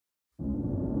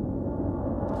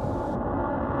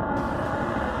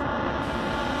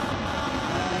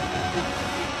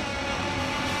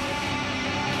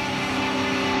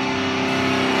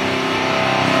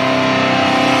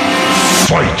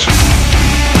Fight!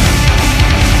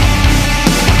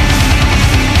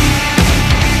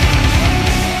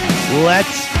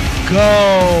 Let's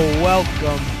go.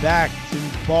 Welcome back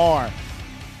to Bar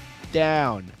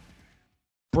Down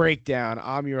Breakdown.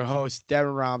 I'm your host,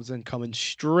 Devin Robinson, coming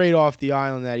straight off the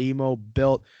island that Emo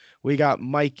built. We got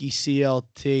Mikey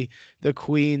CLT, the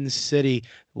Queen City,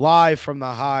 live from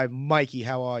the Hive. Mikey,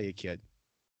 how are you, kid?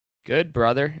 Good,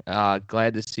 brother.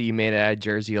 Glad to see you made it out of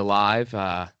Jersey alive.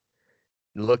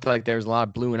 It looked like there was a lot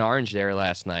of blue and orange there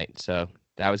last night, so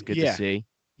that was good to see.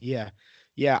 Yeah.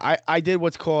 I did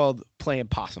what's called playing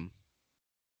possum.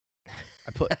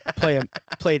 I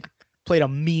played a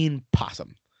mean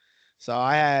possum.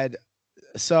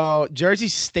 So Jersey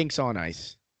stinks on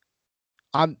ice.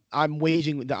 We're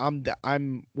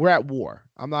at war.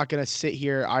 I'm not gonna sit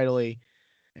here idly.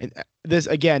 And this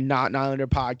again, not an Islander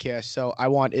podcast. So I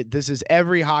want it. This is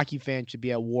every hockey fan should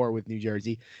be at war with New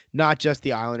Jersey, not just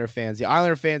the Islander fans. The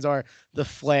Islander fans are the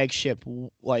flagship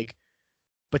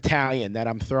battalion that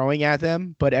I'm throwing at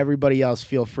them, but everybody else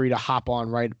feel free to hop on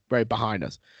right behind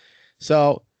us.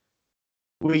 So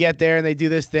we get there and they do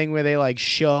this thing where they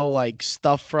show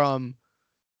stuff from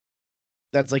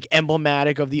that's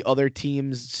emblematic of the other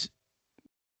team's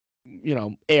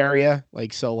area,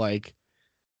 like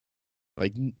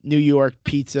New York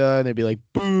pizza, and they'd be like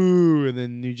boo, and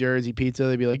then New Jersey pizza,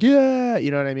 they'd be like yeah,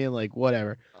 you know what I mean,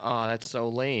 whatever. Oh, that's so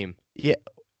lame. Yeah,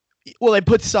 well, they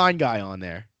put Sign Guy on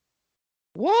there.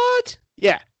 What?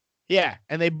 Yeah,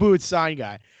 and they booed Sign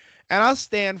Guy, and I'll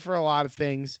stand for a lot of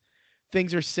things.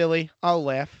 Things are silly. I'll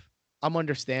laugh. I'm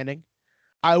understanding.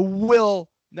 I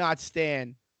will not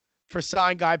stand for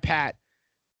Sign Guy Pat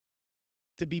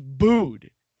to be booed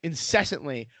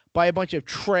incessantly by a bunch of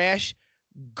trash,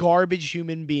 garbage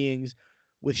human beings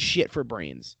with shit for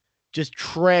brains. Just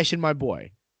trashing my boy.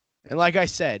 And like I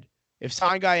said, if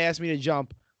Sign Guy asks me to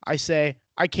jump, I say,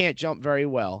 I can't jump very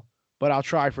well, but I'll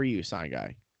try for you, Sign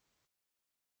Guy.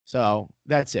 So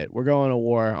that's it. We're going to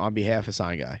war on behalf of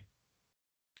Sign Guy.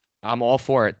 I'm all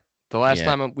for it. The last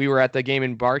time we were at the game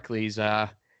in Barclays,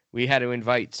 we had to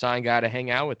invite Sign Guy to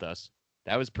hang out with us.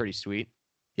 That was pretty sweet.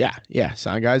 Yeah.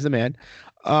 Sign Guy's the man.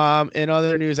 In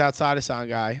other news outside of Sign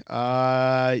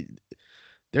Guy,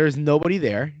 there's nobody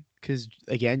there because,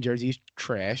 again, Jersey's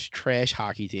trash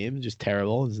hockey team. Just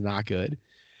terrible. It's not good.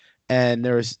 And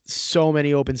there was so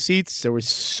many open seats. There was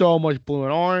so much blue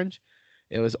and orange.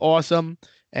 It was awesome.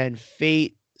 And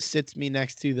fate sits me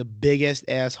next to the biggest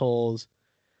assholes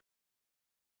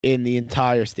in the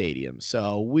entire stadium.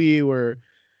 So we were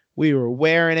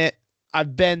wearing it.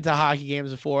 I've been to hockey games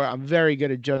before. I'm very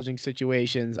good at judging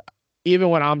situations. Even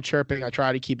when I'm chirping, I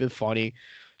try to keep it funny.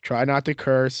 Try not to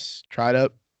curse. Try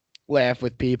to laugh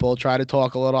with people. Try to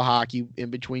talk a little hockey in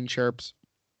between chirps.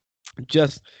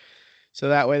 Just so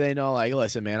that way they know,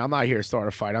 listen, man, I'm not here to start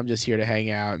a fight. I'm just here to hang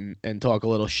out and talk a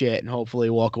little shit and hopefully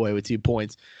walk away with 2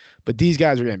 points. But these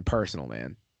guys are getting personal,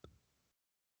 man.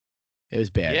 It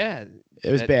was bad. Yeah.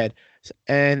 It was bad.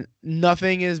 And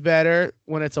nothing is better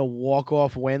when it's a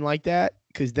walk-off win like that,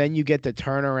 because then you get to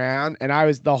turn around. And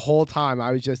the whole time,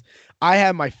 I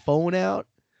had my phone out,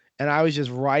 and I was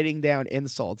just writing down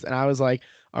insults. And I was like,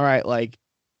 all right,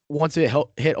 once it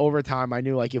hit overtime, I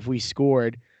knew, if we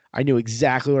scored, I knew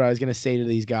exactly what I was going to say to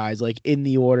these guys, in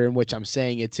the order in which I'm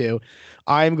saying it to.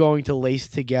 I'm going to lace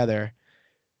together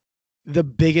the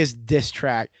biggest diss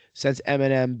track since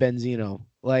Eminem Benzino.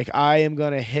 I am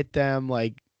going to hit them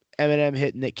like Eminem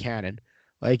hit Nick Cannon.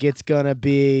 It's going to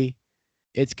be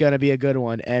a good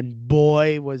one. And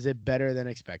boy, was it better than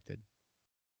expected.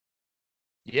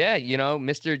 Yeah,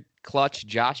 Mr. Clutch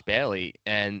Josh Bailey.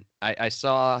 And I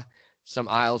saw some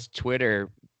Isles Twitter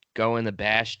going to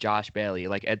bash Josh Bailey.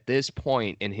 At this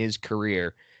point in his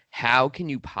career, how can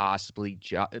you possibly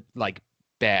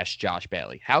bash Josh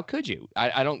Bailey? How could you?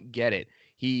 I don't get it.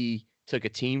 He took a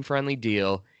team-friendly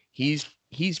deal.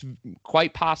 He's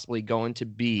quite possibly going to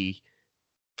be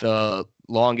the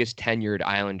longest tenured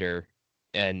Islander,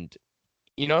 and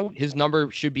his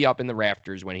number should be up in the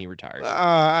rafters when he retires.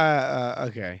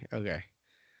 Okay.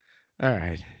 All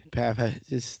right, Papa,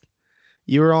 just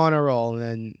you were on a roll,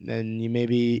 and then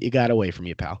you got away from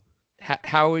you, pal.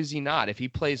 How is he not? If he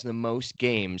plays the most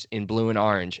games in blue and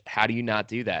orange, how do you not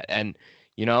do that? And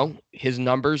his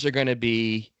numbers are going to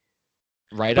be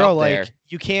right up there.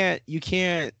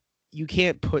 You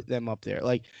can't put them up there.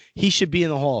 He should be in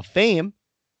the Hall of Fame.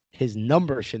 His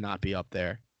number should not be up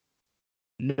there.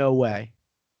 No way.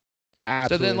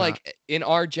 Absolutely so then, not. In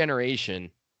our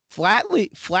generation,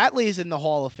 Flatley is in the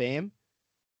Hall of Fame.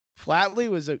 Flatley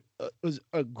was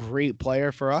a great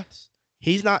player for us.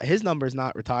 He's not. His number's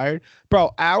not retired,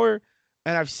 bro. And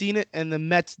I've seen it, and the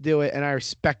Mets do it, and I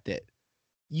respect it.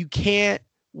 you can't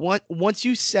once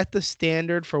you set the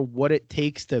standard for what it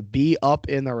takes to be up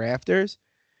in the rafters,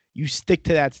 you stick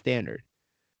to that standard.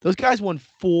 Those guys won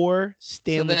 4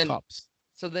 Stanley Cups.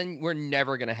 So then we're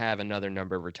never gonna have another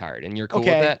number retired, and you're cool with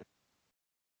Okay. that?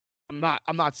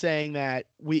 I'm not saying that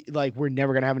we're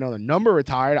never gonna have another number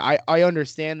retired. I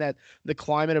understand that the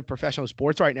climate of professional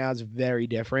sports right now is very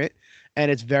different,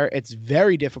 and it's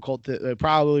very difficult to, it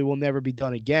probably will never be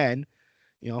done again.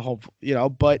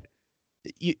 But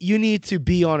you need to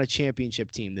be on a championship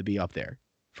team to be up there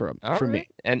for me.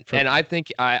 And I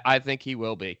think he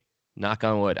will be. Knock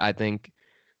on wood. I think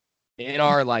in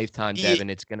our lifetime, Devin,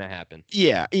 it's gonna happen.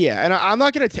 Yeah, and I'm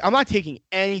not taking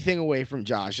anything away from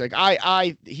Josh. Like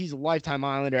he's a lifetime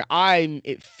Islander. I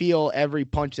feel every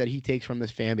punch that he takes from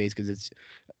this fan base because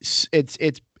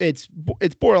it's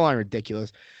borderline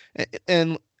ridiculous,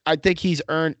 and I think he's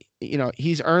earned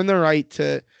the right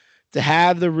to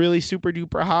have the really super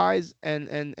duper highs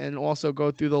and also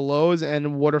go through the lows,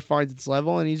 and water finds its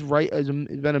level, and he's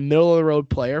been a middle of the road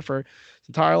player for his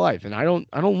entire life. And I don't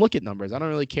look at numbers. I don't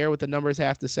really care what the numbers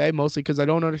have to say, mostly because I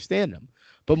don't understand them.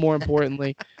 But more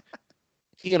importantly,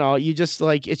 you just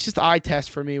it's just eye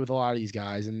test for me with a lot of these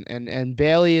guys. And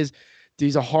Bailey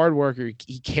he's a hard worker.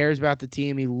 He cares about the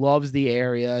team. He loves the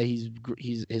area. He's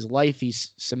his life.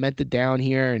 He's cemented down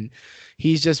here, and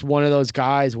he's just one of those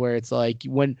guys where it's like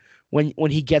when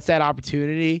he gets that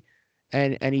opportunity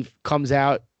and he comes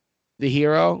out the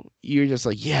hero, you're just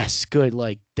like, yes, good,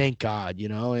 like thank God,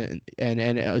 and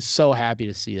I was so happy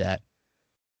to see that.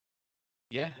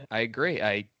 Yeah, I agree.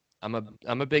 I'm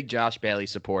a big Josh Bailey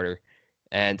supporter,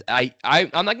 and I'm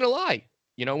not gonna lie.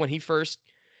 When he first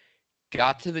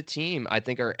got to the team, I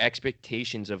think our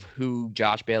expectations of who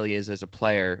Josh Bailey is as a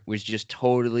player was just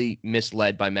totally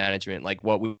misled by management, like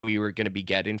what we were going to be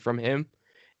getting from him.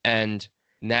 And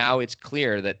now it's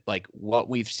clear that what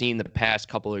we've seen the past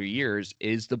couple of years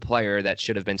is the player that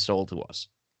should have been sold to us.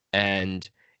 And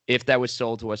if that was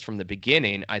sold to us from the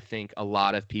beginning, I think a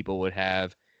lot of people would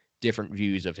have different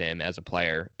views of him as a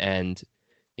player. And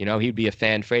he'd be a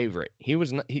fan favorite. He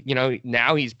was,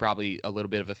 now he's probably a little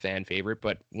bit of a fan favorite,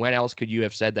 but when else could you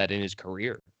have said that in his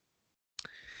career?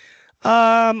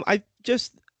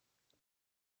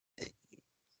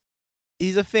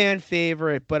 He's a fan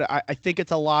favorite, but I think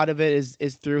it's a lot of it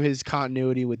is through his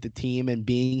continuity with the team and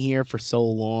being here for so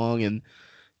long and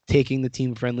taking the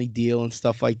team friendly deal and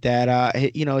stuff like that.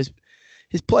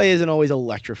 His play isn't always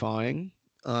electrifying.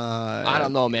 I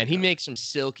don't know, man. He makes some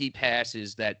silky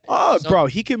passes that. Bro,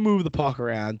 he can move the puck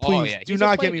around. Please do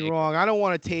not get me wrong. I don't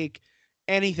want to take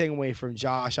anything away from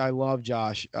Josh. I love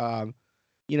Josh.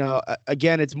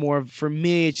 Again, it's more for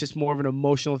me. It's just more of an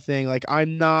emotional thing. Like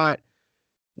I'm not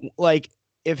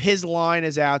if his line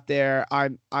is out there,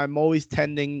 I'm always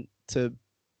tending to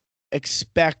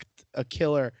expect a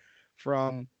killer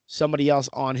from somebody else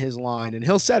on his line, and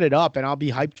he'll set it up, and I'll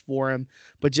be hyped for him.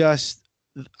 But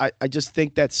I just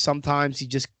think that sometimes he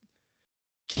just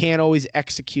can't always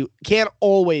execute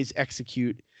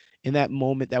in that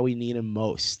moment that we need him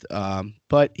most.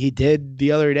 But he did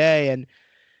the other day,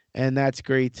 and that's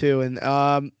great too. And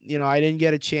I didn't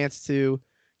get a chance to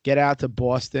get out to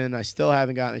Boston. I still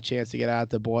haven't gotten a chance to get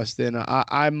out to Boston.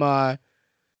 I'm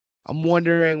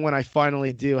wondering when I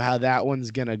finally do how that one's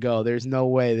gonna go. There's no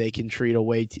way they can treat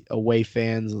away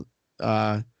fans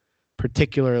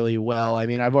particularly well. I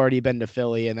mean, I've already been to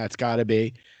Philly, and that's got to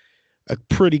be a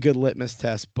pretty good litmus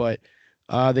test. But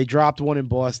they dropped one in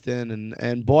Boston,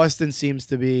 and Boston seems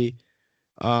to be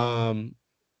our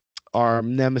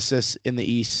nemesis in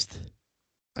the East.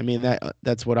 I mean,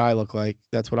 that's what I look like.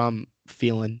 That's what I'm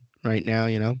feeling right now.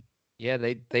 Yeah,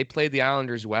 they played the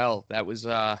Islanders well. That was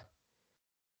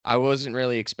I wasn't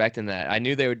really expecting that. I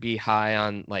knew they would be high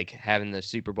on having the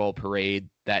Super Bowl parade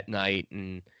that night,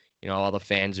 and all the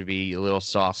fans would be a little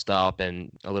sauced up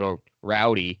and a little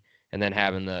rowdy, and then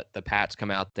having the Pats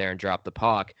come out there and drop the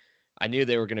puck. I knew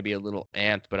they were going to be a little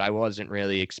amped, but I wasn't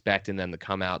really expecting them to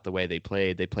come out the way they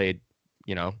played. They played,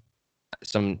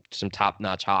 some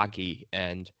top-notch hockey,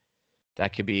 and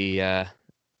that could be a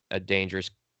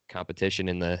dangerous competition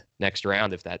in the next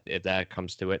round if that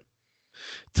comes to it.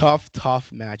 Tough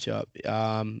matchup.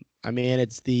 I mean,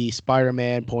 it's the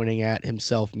Spider-Man pointing at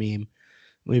himself meme.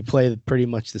 We play pretty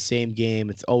much the same game.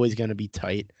 It's always going to be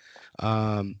tight.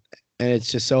 And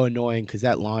it's just so annoying because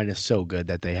that line is so good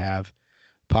that they have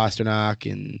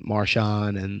Pastrnak and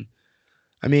Marchand. And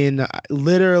I mean,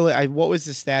 literally, what was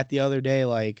the stat the other day?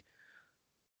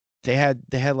 They had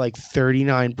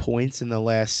 39 points in the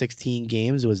last 16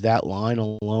 games. Was that line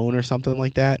alone or something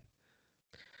like that?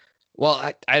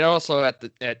 Well, I'd also have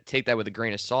to take that with a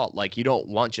grain of salt. Like, you don't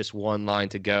want just one line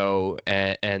to go,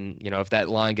 and if that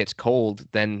line gets cold,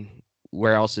 then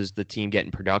where else is the team getting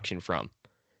production from?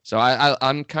 So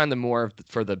I'm kind of more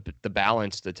for the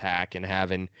balanced attack and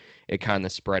having it kind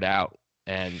of spread out.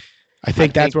 And I I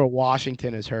think that's think, where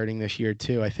Washington is hurting this year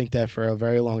too. I think that for a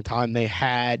very long time they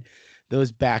had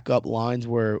those backup lines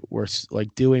were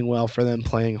like doing well for them,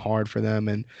 playing hard for them,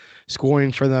 and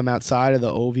scoring for them outside of the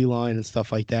OV line and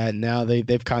stuff like that. And now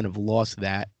they've kind of lost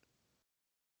that.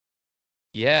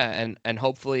 yeah, and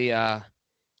hopefully, I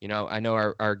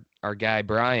know our guy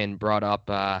Brian brought up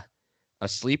a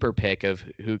sleeper pick of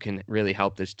who can really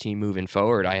help this team moving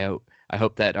forward. I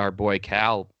hope that our boy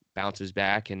Cal bounces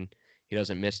back and he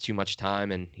doesn't miss too much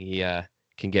time and he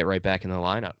can get right back in the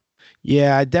lineup.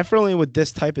 Yeah, definitely with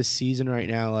this type of season right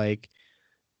now, like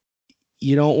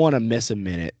you don't want to miss a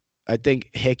minute. I think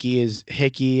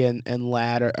Hickey and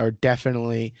Ladd are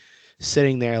definitely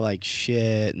sitting there like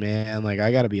shit, man. Like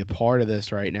I got to be a part of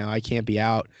this right now. I can't be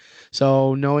out.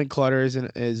 So knowing Clutter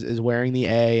is wearing the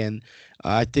A, and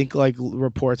I think like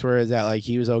reports were is that like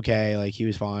he was okay, like he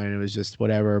was fine. It was just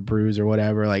whatever, a bruise or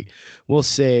whatever. Like we'll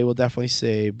see, we'll definitely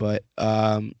see. But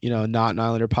not an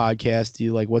Islander podcast. Do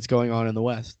you like what's going on in the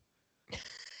West?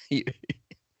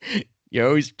 You're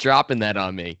always dropping that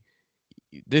on me.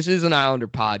 This is an Islander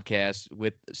podcast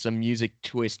with some music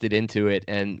twisted into it,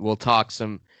 and we'll talk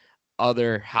some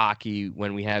other hockey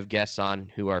when we have guests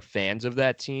on who are fans of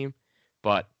that team.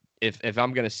 But if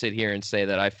I'm gonna sit here and say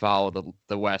that I follow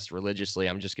the West religiously,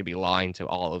 I'm just gonna be lying to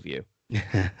all of you.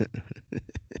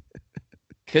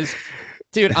 Because,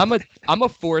 dude, I'm a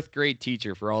fourth grade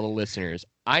teacher for all the listeners.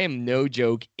 I am no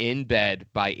joke in bed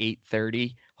by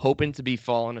 8:30, hoping to be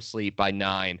falling asleep by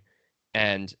 9.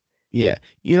 And Yeah.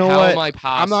 You know how what? am I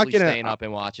I'm not possibly gonna staying up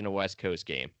and watching a West Coast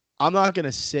game? I'm not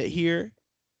gonna sit here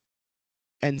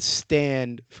and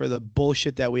stand for the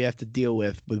bullshit that we have to deal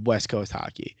with West Coast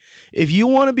hockey. If you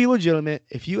want to be legitimate,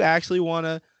 if you actually want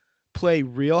to play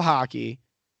real hockey,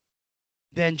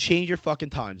 then change your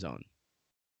fucking time zone.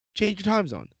 Change your time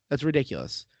zone. That's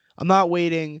ridiculous. I'm not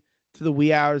waiting to the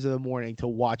wee hours of the morning to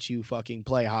watch you fucking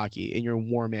play hockey in your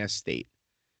warm ass state.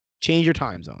 Change your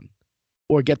time zone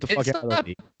or get the fuck It's out of the not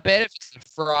league. bad if it's a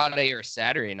Friday or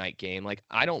Saturday night game. Like,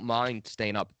 I don't mind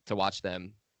staying up to watch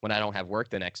them when I don't have work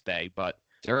the next day. But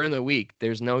during the week,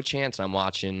 there's no chance I'm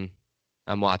watching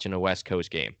a West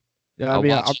Coast game. Yeah, I I'll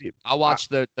mean, watch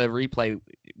the replay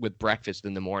with breakfast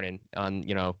in the morning on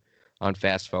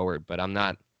fast forward. But I'm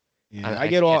not. yeah, I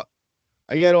can't.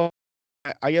 I get all,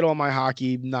 I get all my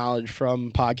hockey knowledge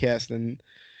from podcasts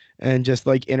and just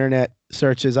like internet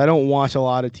searches. I don't watch a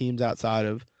lot of teams outside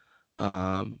of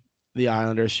um, the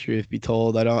Islanders. Truth be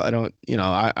told, I don't.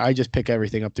 I just pick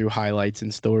everything up through highlights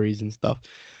and stories and stuff.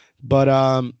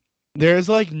 But there's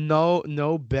like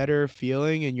no better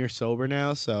feeling, and you're sober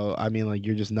now, so I mean, like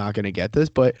you're just not gonna get this.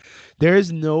 But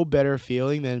there's no better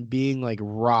feeling than being like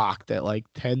rocked at like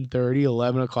 10:30,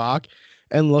 11 o'clock.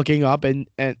 And looking up and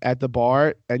at the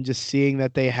bar and just seeing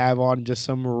that they have on just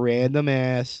some random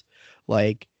ass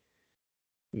like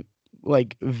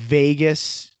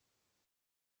Vegas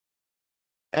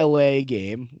LA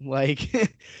game, like,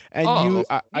 and Oh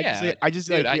I yeah, just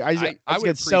dude. like, I I just would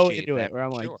get so appreciate into it that where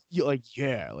I'm for like, sure. you like,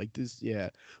 yeah, like this,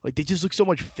 yeah, like they just look so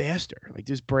much faster. Like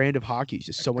this brand of hockey is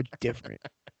just so much different.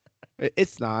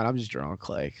 It's not. I'm just drunk.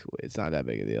 Like it's not that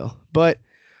big a deal. But,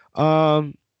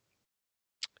 um,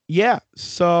 yeah.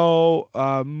 So,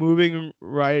 moving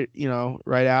right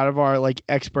out of our like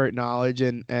expert knowledge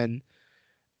and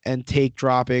take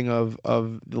dropping of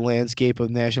the landscape of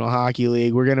National Hockey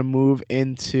League, we're gonna move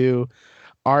into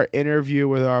our interview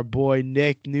with our boy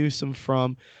Nick Newsom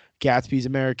from Gatsby's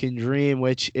American Dream,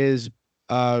 which is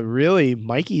really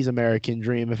Mikey's American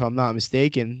Dream, if I'm not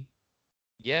mistaken.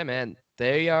 Yeah, man.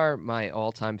 They are my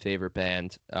all-time favorite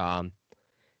band.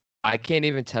 I can't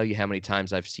even tell you how many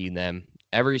times I've seen them.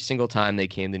 Every single time they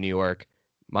came to New York,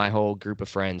 my whole group of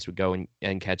friends would go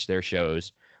and catch their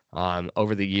shows.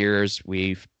 Over the years,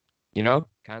 we've,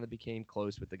 kind of became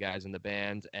close with the guys in the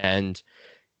band, and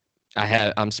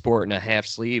I'm sporting a half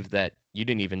sleeve that you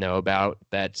didn't even know about.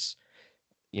 That's,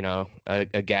 a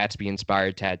Gatsby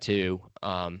inspired tattoo.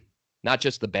 Not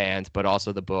just the band, but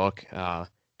also the book.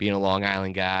 Being a Long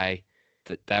Island guy,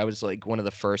 that was like one of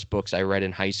the first books I read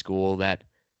in high school that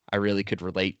I really could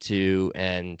relate to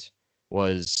and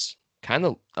was kind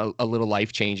of a little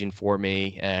life changing for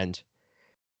me. And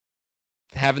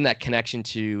having that connection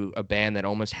to a band that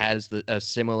almost has a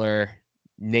similar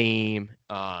name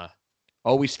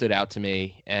always stood out to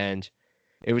me. And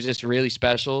it was just really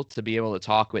special to be able to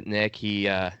talk with Nick. He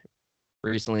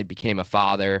recently became a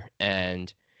father,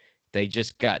 and they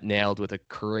just got nailed with a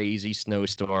crazy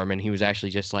snowstorm, and he was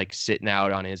actually just like sitting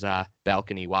out on his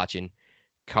balcony watching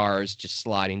cars just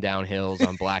sliding down hills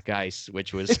on black ice,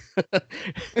 which was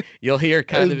you'll hear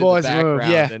kind His of in the boss move.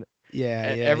 Yeah. background. And Yeah.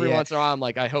 every Yeah. once in a while, I'm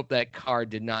like, I hope that car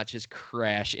did not just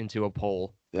crash into a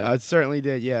pole. It certainly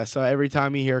did. Yeah. So every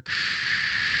time you hear,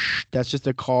 that's just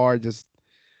a car just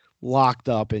locked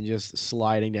up and just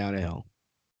sliding down a hill.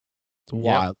 It's Yep.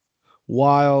 wild.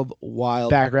 Wild, wild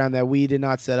background that we did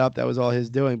not set up. That was all his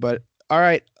doing. But all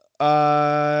right,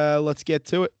 let's get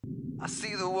to it. I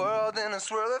see the world in a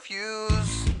swirl of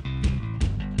hues,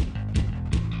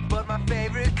 but my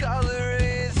favorite color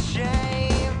is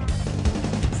shame.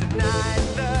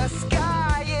 Tonight the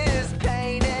sky is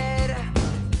painted.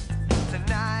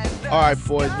 Tonight the All right,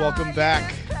 boys, sky welcome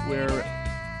back. is We're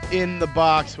painted. in the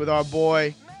box with our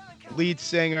boy, lead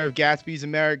singer of Gatsby's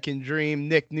American Dream,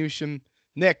 Nick Newsham.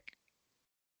 Nick,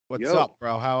 what's Yo. up,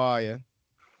 bro? How are you?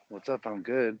 What's up? I'm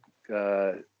good.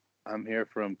 I'm here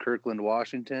from Kirkland,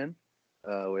 Washington,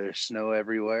 where there's snow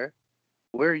everywhere.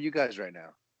 Where are you guys right now?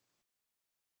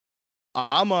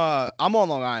 I'm on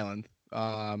Long Island.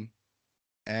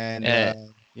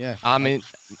 Yeah. I'm in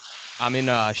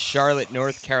Charlotte,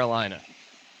 North Carolina.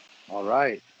 All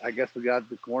right. I guess we got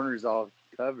the corners all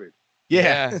covered.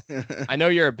 Yeah. I know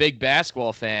you're a big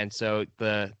basketball fan, so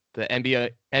the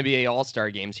NBA All-Star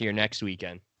game's here next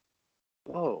weekend.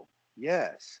 Oh,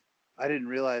 yes. I didn't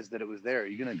realize that it was there. Are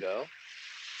you going to go?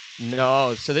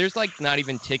 No, so there's like not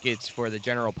even tickets for the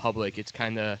general public. It's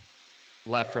kind of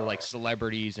left for like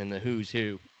celebrities and the who's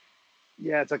who.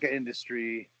 Yeah, it's like an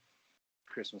industry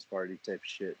Christmas party type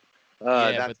shit.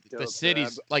 Yeah, That's but the dope.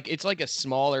 city's like it's like a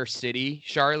smaller city,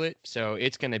 Charlotte, so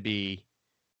it's gonna be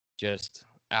just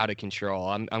out of control.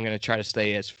 I'm gonna try to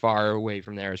stay as far away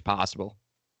from there as possible.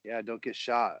 Yeah, don't get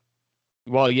shot.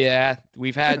 Well, yeah,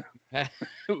 we've had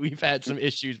we've had some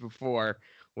issues before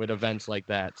with events like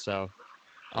that, so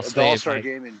I'll The stay. All-Star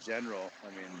game in general, I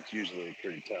mean, it's usually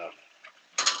pretty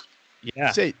tough.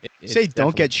 Yeah, Say it's don't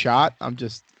definitely- get shot. I'm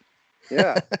just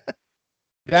Yeah.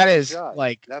 that is shot.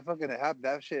 like That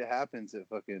that shit happens at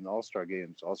fucking All-Star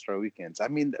games, All-Star weekends. I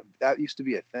mean, that used to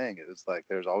be a thing. It was like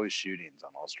there's always shootings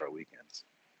on All-Star weekends.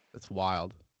 that's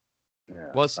wild.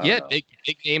 Yeah. Well, I don't yeah, know. big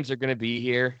games are gonna be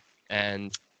here,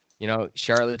 and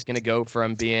Charlotte's gonna go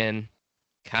from being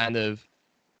kind of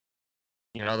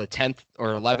the 10th or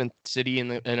 11th city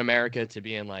in America to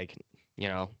being like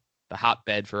the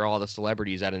hotbed for all the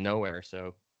celebrities out of nowhere.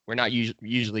 So we're not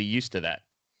usually used to that.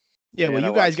 Yeah, Man, well, I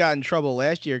you guys watched- got in trouble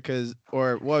last year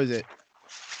or what was it?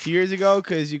 2 years ago,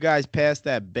 because you guys passed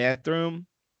that bathroom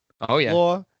Oh yeah,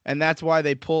 law, and that's why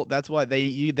they pulled. That's why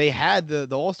they had the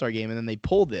All-Star game, and then they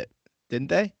pulled it, didn't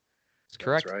they? that's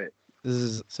correct. That's right.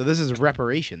 This is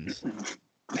reparations.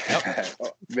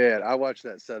 Oh, man, I watched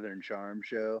that Southern Charm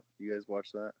show. You guys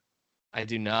watch that? I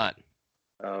do not.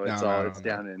 Oh, No.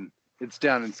 it's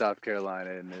down in South Carolina.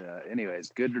 And anyways,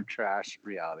 good or trash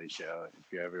reality show. If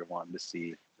you're ever wanting to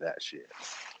see that shit.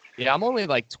 Yeah, I'm only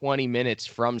like 20 minutes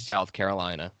from South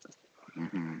Carolina,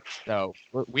 Mm-hmm. so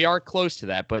we are close to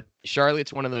that. But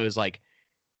Charlotte's one of those like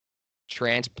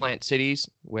transplant cities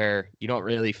where you don't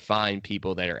really find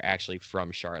people that are actually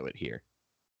from Charlotte here.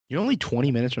 You're only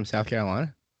 20 minutes from South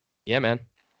Carolina. Yeah, man.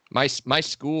 My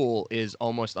school is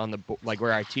almost on the like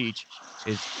where I teach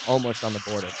is almost on the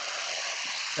border.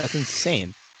 That's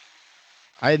insane.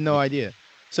 I had no idea.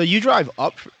 So you drive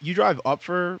up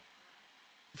for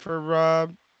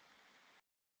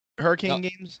hurricane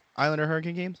games, Islander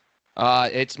hurricane games.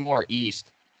 It's more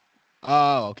east,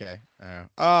 Oh, okay.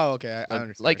 Oh, okay. I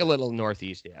understand. like a little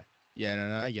northeast. Yeah. Yeah,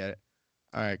 no, I get it.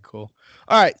 All right, cool.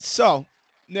 All right, so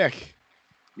Nick,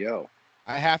 Yo,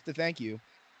 I have to thank you.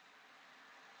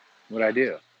 what'd I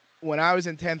do? When I was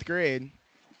in 10th grade,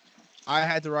 I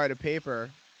had to write a paper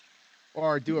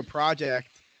or do a project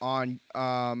on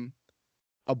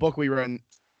a book we read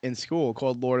in school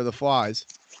called Lord of the Flies.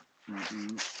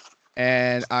 Mm-hmm.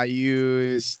 And I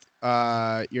used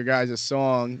your guys'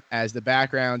 song as the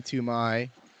background to my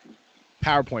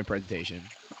PowerPoint presentation.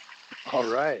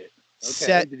 All right. Okay.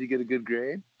 Set Did you get a good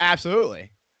grade?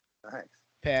 absolutely Nice.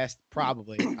 passed,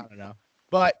 probably. I don't know,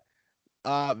 but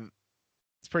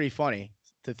it's pretty funny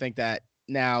to think that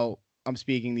now I'm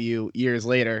speaking to you years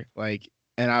later,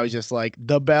 and I was just like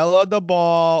the belle of the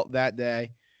ball that day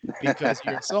because of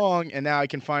your song, and now I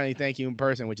can finally thank you in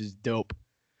person, which is dope.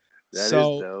 That is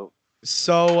So dope.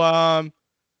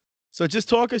 So just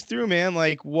talk us through, man.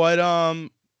 Like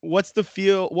what's the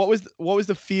feel? What was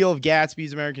the feel of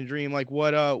Gatsby's American Dream? Like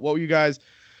what were you guys?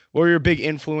 What were your big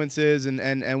influences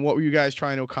and what were you guys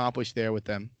trying to accomplish there with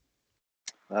them?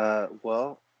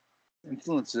 Well,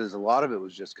 influences, a lot of it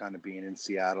was just kind of being in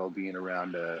Seattle, being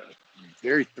around a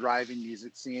very thriving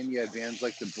music scene. You had bands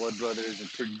like the Blood Brothers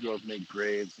and Pretty Girls Make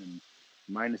Graves and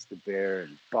Minus the Bear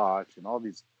and Botch and all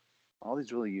these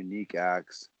really unique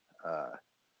acts that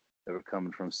were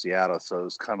coming from Seattle. So it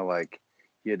was kind of like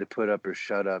you had to put up or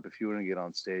shut up. If you want to get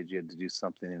on stage, you had to do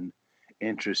something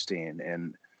interesting.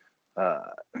 And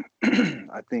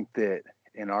I think that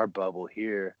in our bubble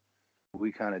here,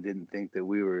 we kind of didn't think that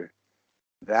we were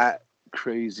that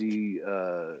crazy,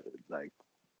 like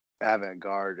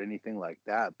avant-garde, anything like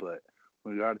that. But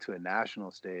when we got to a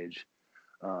national stage,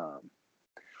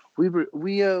 we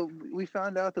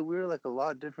found out that we were like a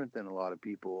lot different than a lot of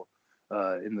people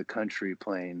in the country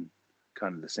playing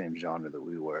kind of the same genre that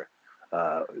we were.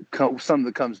 Something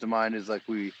that comes to mind is like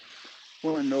we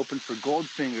went and opened for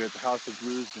Goldfinger at the House of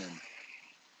Blues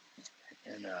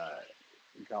in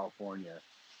California,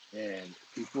 and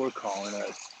people were calling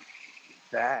us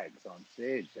fags on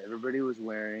stage. Everybody was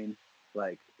wearing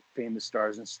like Famous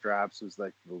Stars and Straps was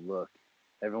like the look.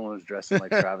 Everyone was dressing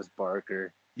like Travis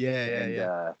Barker.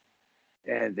 Yeah.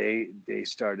 And they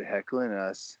started heckling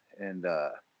us and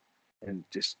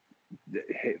just,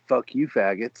 hey, fuck you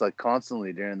faggots, like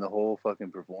constantly during the whole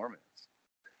fucking performance.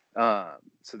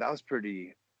 So that was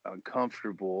pretty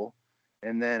uncomfortable.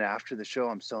 And then after the show,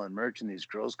 I'm selling merch, and these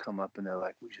girls come up and they're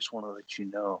like, we just want to let you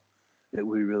know that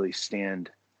we really stand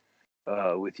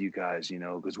with you guys, you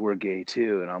know, because we're gay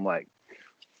too. And I'm like,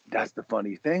 that's the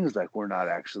funny thing, is like, we're not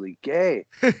actually gay.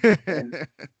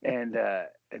 and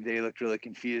they looked really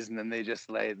confused, and then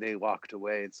they walked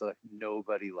away. And so like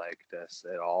nobody liked us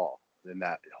at all in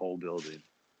that whole building.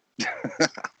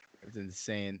 It's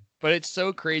insane. But it's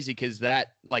so crazy because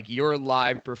that, like, your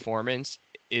live performance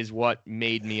is what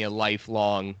made me a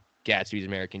lifelong Gatsby's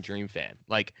American Dream fan.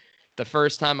 Like, the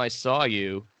first time I saw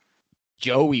you,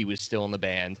 Joey was still in the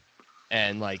band,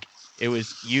 and like it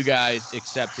was you guys,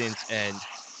 Acceptance, and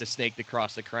The Snake That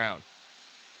Crossed the Crown.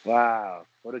 Wow,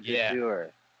 what a good tour.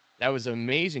 That was an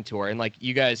amazing tour. And like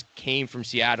you guys came from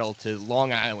Seattle to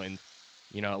Long Island,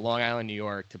 Long Island, New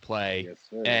York to play. Yes,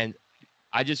 sir. And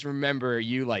I just remember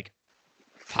you like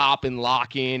popping,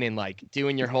 locking, and like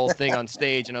doing your whole thing on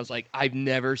stage. And I was like, I've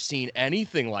never seen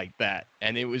anything like that.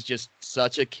 And it was just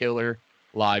such a killer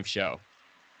live show.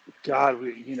 God,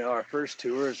 our first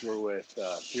tours were with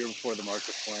Fear Before the March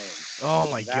of Flames. Oh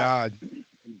my God.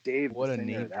 Dave, what the a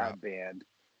singer name of that drop. band,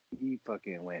 he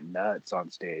fucking went nuts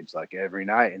on stage like every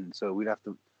night. And so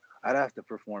I'd have to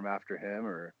perform after him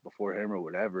or before him or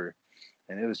whatever.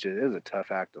 And it was a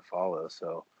tough act to follow.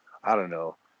 So I don't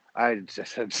know. I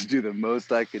just had to do the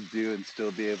most I could do and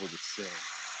still be able to sing.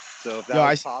 So if that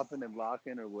was popping and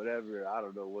locking or whatever, I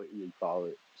don't know what you'd call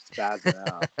it, spazzing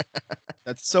out.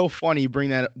 That's so funny. You bring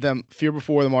them Fear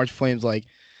Before the March of Flames. Like,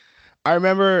 I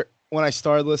remember when I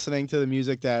started listening to the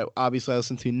music that obviously I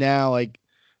listen to now. Like,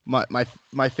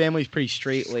 my family's pretty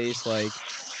straight laced. Like,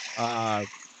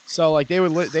 so like they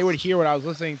would hear what I was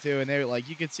listening to, and they would like,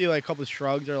 you could see like a couple of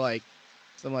shrugs or like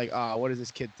some like, oh, what is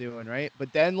this kid doing, right?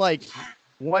 But then like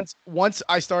once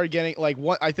I started getting like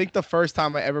I think the first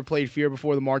time I ever played Fear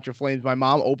Before the March of Flames, my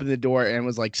mom opened the door and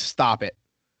was like, "Stop it!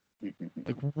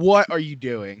 Like, what are you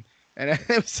doing?" And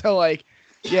so like,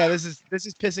 yeah, this is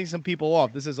pissing some people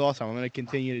off. This is awesome. I'm gonna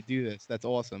continue to do this. That's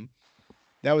awesome.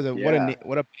 That was what a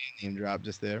band name drop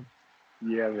just there.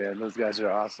 Yeah, man, those guys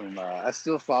are awesome. I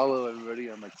still follow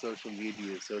everybody on like social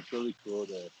media, so it's really cool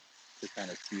to kind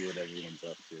of see what everyone's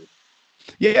up to.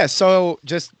 Yeah, so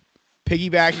just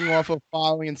piggybacking off of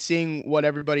following and seeing what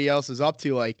everybody else is up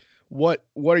to, like what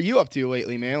are you up to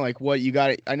lately, man? Like what you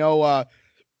got? I know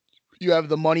you have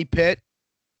the Money Pit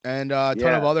and a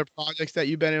ton of other projects that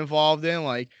you've been involved in.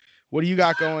 Like, what do you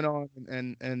got going on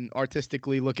and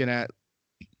artistically looking at?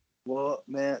 Well,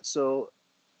 man, so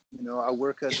I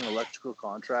work as an electrical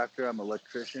contractor. I'm an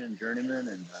electrician and journeyman,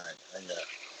 and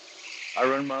I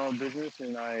run my own business,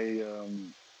 and I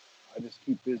just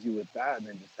keep busy with that. And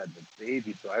then just had the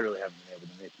baby, so I really haven't been able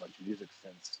to make much music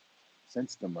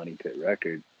since the Money Pit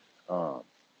record.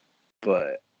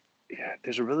 But yeah,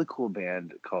 there's a really cool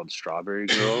band called Strawberry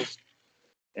Girls,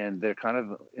 and they're kind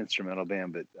of an instrumental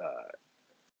band, but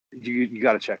you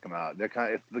got to check them out. They're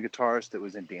kind of the guitarist that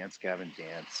was in Dance Gavin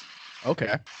Dance.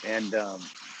 Okay. And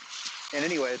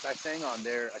anyways, I sang on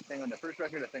their first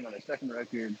record, I sang on their second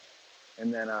record,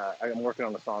 and then I'm working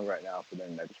on a song right now for their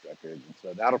next record. And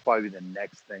so that'll probably be the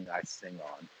next thing I sing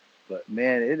on. But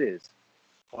man, it is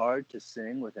hard to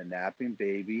sing with a napping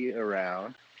baby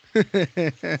around. I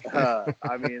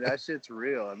mean, that shit's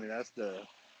real. I mean, that's the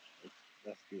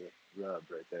rub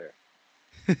right there.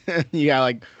 You gotta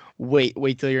like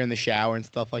wait till you're in the shower and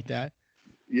stuff like that.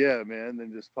 Yeah, man.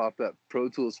 Then just pop that Pro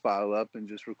Tools file up and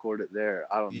just record it there.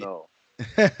 I don't Yeah. know.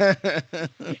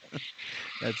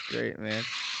 That's great, man.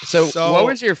 So, So- what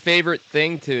was your favorite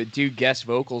thing to do guest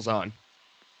vocals on?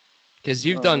 Because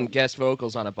you've done guest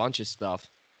vocals on a bunch of stuff.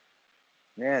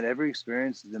 Man, every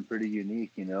experience has been pretty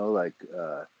unique, like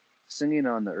singing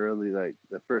on the early, like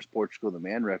the first Portugal the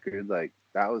Man record, like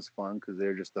that was fun because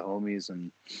they're just the homies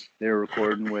and they were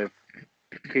recording with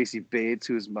Casey Bates,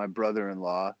 who's my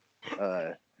brother-in-law.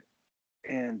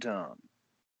 And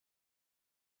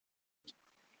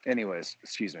anyways,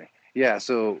 excuse me. Yeah,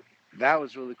 so that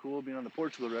was really cool being on the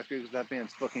Portugal record because that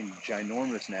band's fucking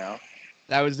ginormous now.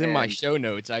 That was in my And- show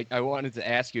notes. I wanted to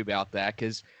ask you about that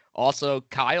because also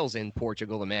Kyle's in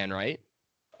Portugal the Man, right?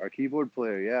 Our keyboard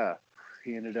player, yeah,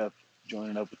 he ended up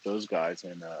joining up with those guys,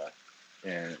 and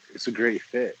it's a great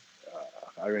fit.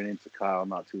 I ran into Kyle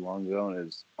not too long ago, and it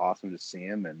was awesome to see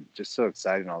him, and just so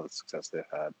exciting all the success they've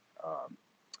had.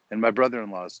 And my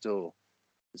brother-in-law is still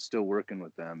working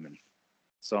with them, and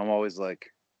so I'm always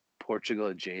like Portugal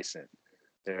adjacent.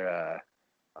 They're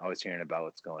always hearing about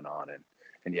what's going on,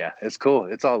 and yeah, it's cool.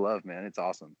 It's all love, man. It's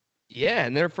awesome. Yeah,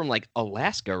 and they're from like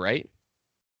Alaska, right?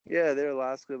 Yeah, they're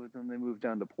Alaska, but then they moved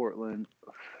down to Portland,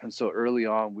 and so early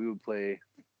on we would play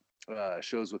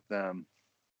shows with them.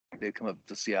 They'd come up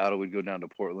to Seattle, we'd go down to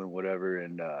Portland, whatever,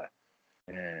 and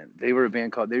they were a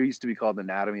band called. They used to be called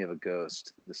Anatomy of a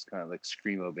Ghost. This kind of like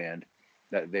screamo band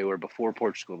that they were before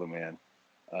Portugal the Man.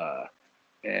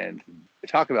 And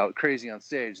talk about crazy on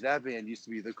stage. That band used to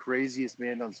be the craziest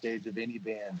band on stage of any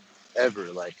band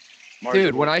ever. Like,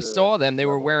 Dude, when I marginal to saw them, they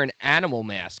were level. wearing animal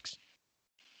masks.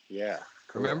 Yeah.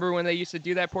 Cool. Remember when they used to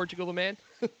do that Portugal the Man?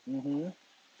 Mm-hmm.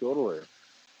 Totally.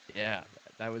 Yeah,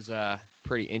 that was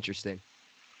pretty interesting.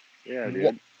 Yeah,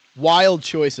 dude. Wild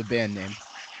choice of band name.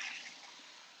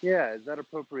 Yeah, is that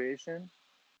appropriation?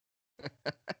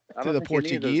 I To don't the think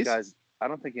any of those Portuguese? guys. I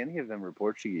don't think any of them were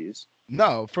Portuguese.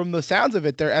 No, from the sounds of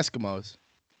it, they're Eskimos.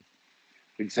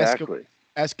 Exactly.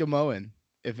 Eskimoan.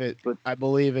 If it, But- I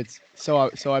believe it's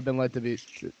so. I've been led to be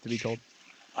told.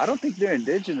 I don't think they're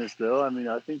indigenous though. I mean,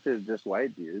 I think they're just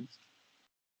white dudes.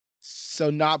 So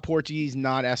not Portuguese,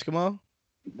 not Eskimo.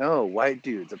 No, white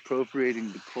dudes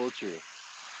appropriating the culture.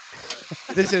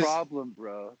 This is problem,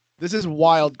 bro. this is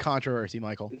wild controversy,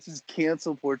 Michael. This is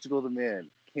cancel Portugal the Man.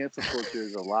 Cancel culture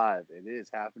is alive. It is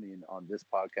happening on this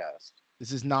podcast.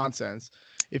 This is nonsense.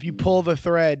 If you pull the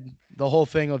thread, the whole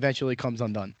thing eventually comes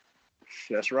undone.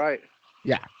 That's right.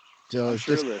 So I'm it's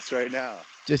just shirtless right now.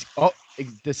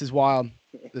 this is wild.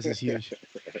 This is huge.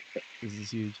 This is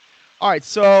huge. All right,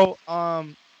 so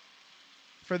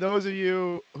for those of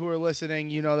you who are listening,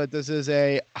 you know that this is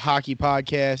a hockey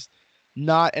podcast,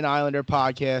 not an Islander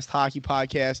podcast, hockey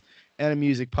podcast, and a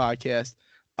music podcast.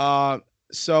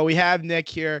 So we have Nick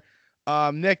here.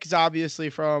 Nick is obviously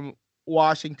from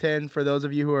Washington. For those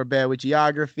of you who are bad with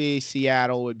geography,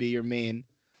 Seattle would be your main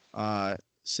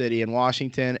city in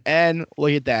Washington. And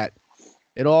look at that.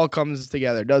 It all comes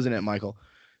together, doesn't it, Michael?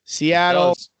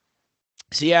 Seattle's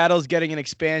getting an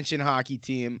expansion hockey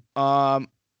team.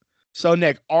 So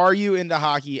Nick, are you into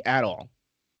hockey at all?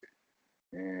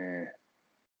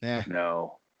 Yeah.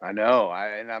 No, I know.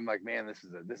 I'm like, man,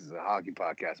 this is a hockey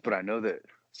podcast, but I know that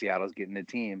Seattle's getting a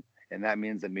team, and that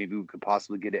means that maybe we could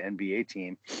possibly get an NBA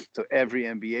team. So every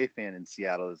NBA fan in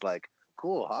Seattle is like,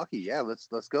 cool, hockey, yeah, let's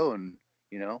go. And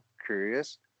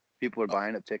curious. People are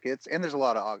buying up tickets, and there's a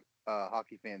lot of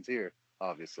hockey fans here,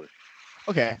 obviously.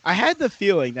 Okay. I had the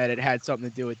feeling that it had something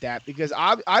to do with that because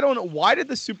I don't know, why did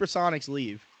the Supersonics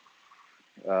leave?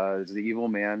 There's the evil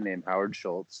man named Howard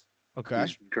Schultz. Okay.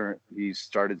 He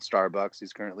started Starbucks.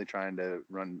 He's currently trying to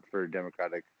run for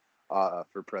Democratic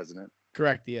for president.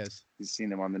 Correct, he is. You've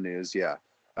seen him on the news, yeah.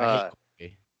 I hate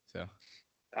coffee, so.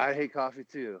 I hate coffee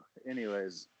too.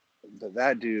 Anyways,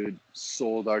 that dude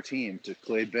sold our team to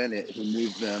Clay Bennett, who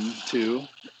moved them to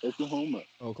Oklahoma.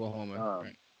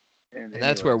 Right. And And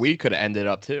that's where we could have ended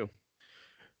up too.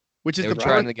 Which is They the were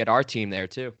trying to get our team there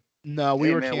too. No,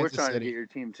 we were man, we're Kansas trying to City. get your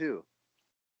team too.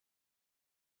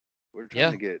 We were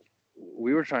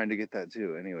trying to get that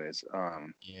too. Anyways,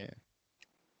 Yeah.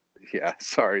 yeah,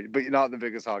 sorry, but you're not the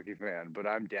biggest hockey fan, but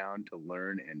I'm down to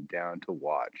learn and down to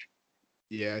watch.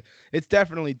 Yeah, it's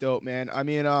definitely dope, man. I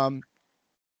mean,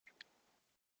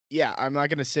 yeah, I'm not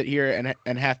gonna sit here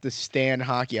and have to stand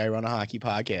hockey. I run a hockey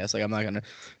podcast. Like I'm not gonna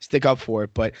stick up for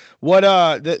it. But what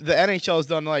the NHL has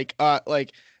done like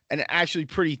an actually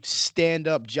pretty stand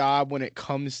up job when it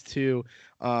comes to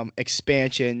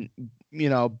expansion.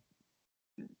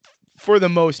 For the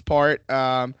most part,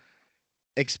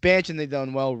 expansion they've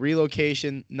done well.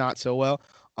 Relocation not so well.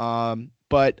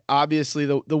 But obviously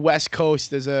the West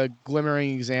Coast is a glimmering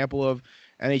example of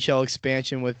NHL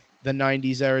expansion with the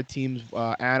 '90s era teams,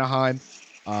 Anaheim,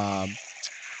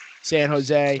 San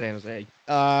Jose, San Jose.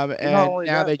 Not and only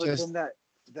now that, they but just then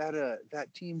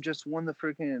that team just won the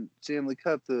freaking Stanley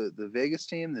Cup. The Vegas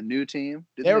team, the new team.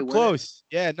 Didn't they were win it? close.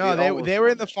 Yeah, no, They they almost they were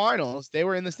in won the it. finals. They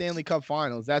were in the Stanley Cup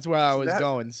finals. That's where I So was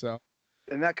going. So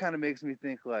And that kind of makes me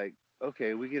think like,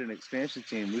 okay, we get an expansion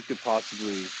team, we could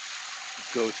possibly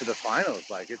go to the finals.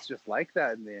 Like it's just like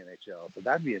that in the NHL. So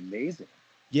that'd be amazing.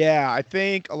 yeah, I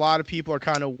think a lot of people are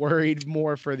kind of worried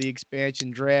more for the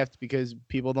expansion draft because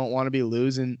people don't want to be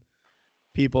losing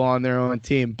people on their own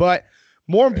team. But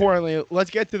more Right. importantly, let's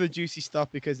get to the juicy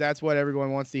stuff because that's what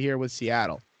everyone wants to hear with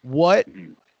Seattle. What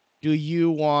do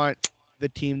you want the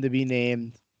team to be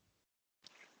named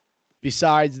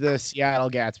besides the Seattle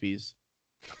Gatsby's?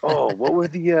 Oh, what were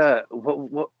the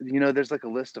what there's like a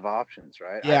list of options,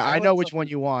 right? Yeah, I know like which one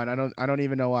you want. I don't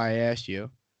even know why I asked you.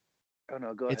 Oh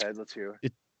no, go It's- ahead, let's hear.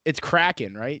 It's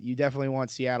Kraken, right? You definitely want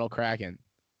Seattle Kraken.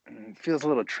 Feels a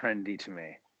little trendy to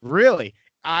me. Really?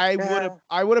 I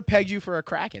Yeah. would have pegged you for a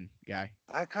Kraken guy.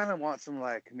 I kind of want some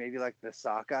like maybe like the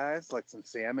sockeyes, like some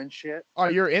salmon shit. Oh,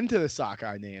 you're into the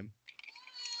sockeye name.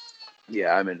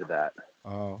 Yeah, I'm into that.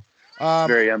 Oh.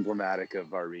 Very emblematic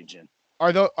of our region.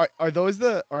 Are those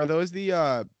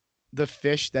the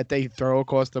fish that they throw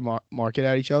across the market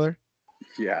at each other?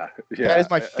 Yeah. That is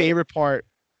my favorite part.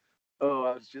 Oh,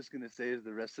 I was just gonna say, is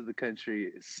the rest of the country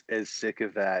is as sick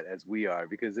of that as we are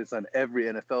because it's on every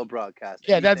NFL broadcast.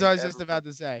 Yeah, that's what I was Anything just ever- about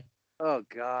to say. Oh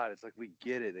God, it's like we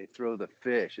get it. They throw the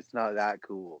fish. It's not that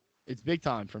cool. It's big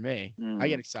time for me. I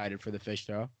get excited for the fish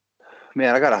throw.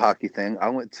 Man, I got a hockey thing. I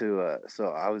went to so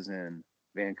I was in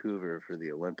Vancouver for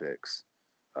the Olympics,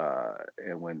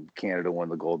 and when Canada won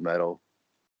the gold medal.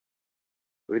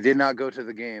 We did not go to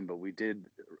the game, but we did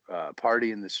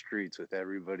party in the streets with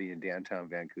everybody in downtown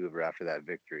Vancouver after that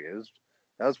victory.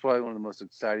 That was probably one of the most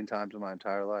exciting times of my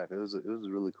entire life. It was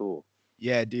really cool.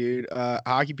 Yeah, dude.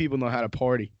 Hockey people know how to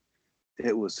party.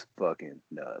 It was fucking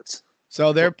nuts.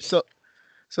 So they're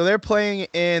playing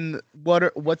in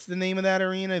what's the name of that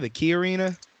arena? The Key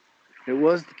Arena? It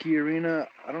was the Key Arena.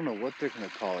 I don't know what they're gonna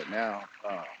call it now.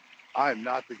 I'm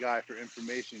not the guy for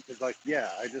information because, like,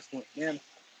 yeah, I just went, man.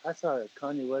 I saw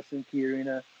Kanye West in Key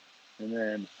Arena, and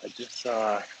then I just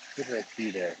saw, what did I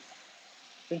see there?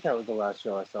 I think that was the last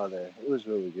show I saw there. It was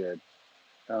really good.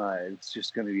 It's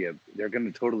just going to be they're going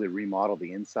to totally remodel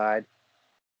the inside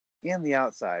and the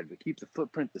outside, but keep the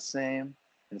footprint the same,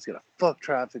 and it's going to fuck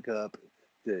traffic up.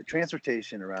 The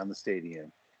transportation around the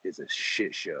stadium is a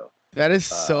shit show. That is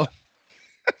so.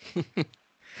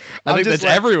 I think that's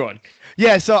everyone.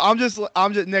 Yeah, so I'm just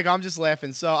Nick. I'm just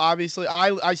laughing. So obviously,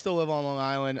 I still live on Long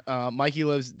Island. Mikey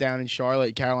lives down in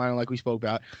Charlotte, Carolina, like we spoke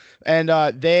about, and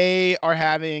they are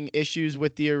having issues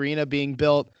with the arena being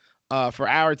built for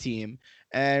our team.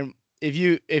 And if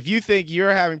you think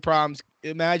you're having problems,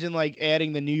 imagine like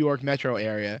adding the New York metro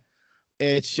area.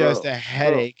 It's just a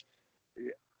headache.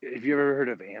 Have you ever heard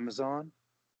of Amazon?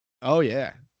 Oh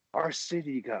yeah. Our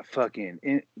city got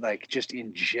fucking just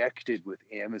injected with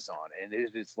Amazon, and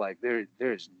it's like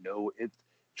there's no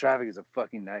traffic is a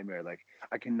fucking nightmare. Like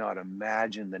I cannot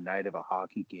imagine the night of a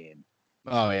hockey game.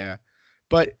 Oh yeah,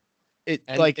 but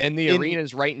and the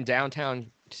arena's right in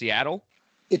downtown Seattle.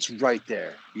 It's right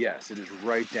there. Yes, it is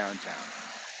right downtown.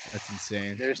 That's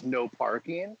insane. There's no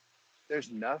parking. There's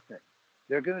nothing.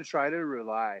 They're gonna try to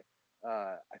rely,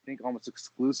 I think, almost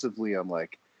exclusively on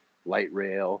like light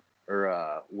rail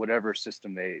or whatever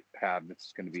system they have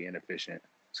that's going to be inefficient.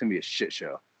 It's going to be a shit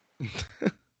show.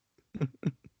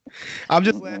 I'm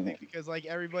just laughing because like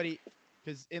everybody,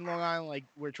 because in Long Island, like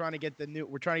we're trying to get this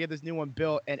new one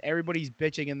built, and everybody's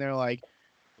bitching, and they're like,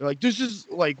 this is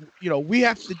like, we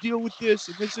have to deal with this,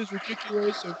 and this is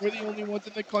ridiculous, and we're the only ones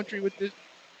in the country with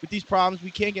these problems.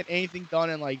 We can't get anything done,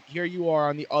 and like here you are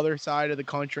on the other side of the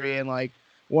country, and like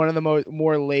one of the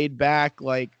more laid back,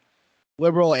 like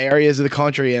liberal areas of the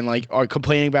country, and like are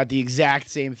complaining about the exact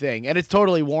same thing, and it's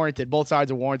totally warranted. Both sides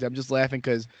are warranted. I'm just laughing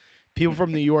because people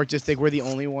from New York just think we're the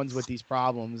only ones with these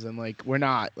problems, and like we're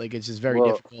not. Like it's just very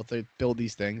difficult to build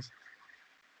these things.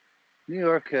 New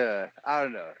York, I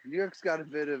don't know. New York's got a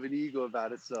bit of an ego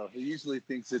about itself. It usually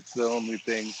thinks it's the only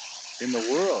thing in the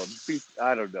world.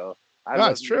 I don't know. I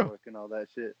love New York and all that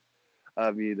shit.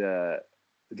 I mean, the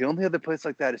only other place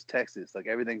like that is Texas. Like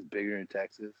everything's bigger in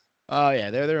Texas. Oh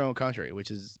yeah, they're their own country,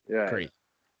 which is great.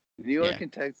 New York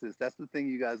and Texas, that's the thing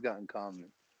you guys got in common.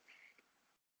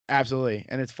 Absolutely,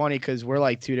 and it's funny because we're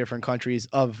like two different countries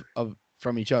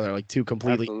from each other, like two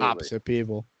completely opposite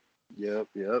people. Yep.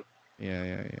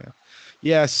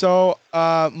 Yeah. So,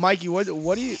 Mikey, what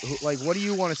do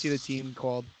you want to see the team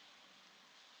called?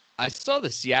 I saw the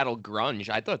Seattle Grunge.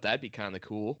 I thought that'd be kind of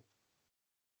cool.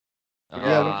 Yeah,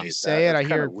 when Uh, you That- say it, that's I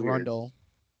hear kinda weird. Grundle.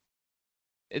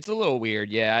 it's a little weird.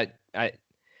 Yeah,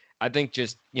 I think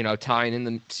just tying in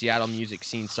the Seattle music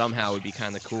scene somehow would be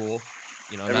kind of cool.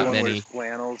 Not Everyone many. wears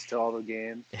flannels to all the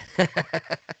games.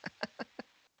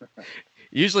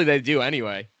 Usually they do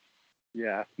anyway.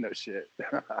 Yeah, no shit.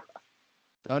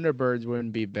 Thunderbirds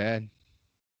wouldn't be bad.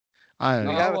 I don't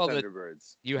We know. No, have a well, the-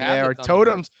 Thunderbirds. You have Yeah, the or Thunderbirds.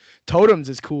 totems. Totems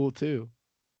is cool too.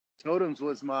 Totems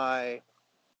was my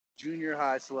junior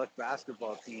high select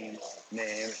basketball team's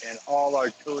name, and all our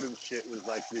totem shit was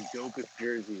like the dopest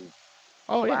jerseys.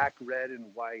 Oh yeah. Black, red,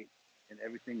 and white, and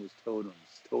everything was totems.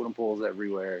 Totem poles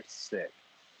everywhere. Sick.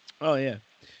 Oh yeah.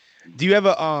 Do you have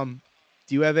a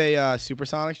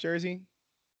Supersonics jersey?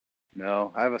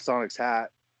 No, I have a Sonics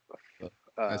hat.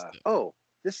 That's dope. Oh,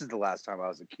 this is the last time I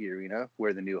was at Key Arena,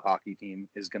 where the new hockey team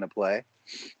is going to play.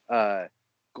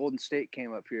 Golden State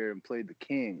came up here and played the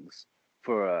Kings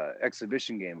for an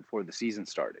exhibition game before the season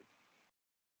started.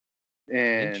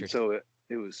 And Interesting. so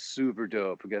it was super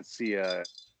dope. We got to see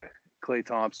Klay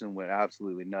Thompson went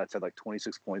absolutely nuts, had like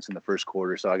 26 points in the first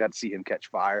quarter. So I got to see him catch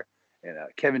fire. And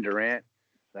Kevin Durant,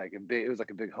 it was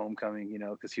like a big homecoming,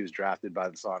 because he was drafted by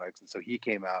the Sonics. And so he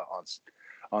came out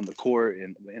on the court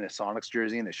in a Sonics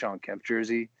jersey and a Sean Kemp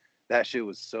jersey. That shit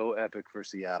was so epic for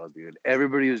Seattle, dude.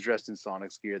 Everybody was dressed in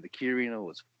Sonics gear. The Key Arena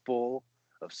was full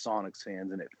of Sonics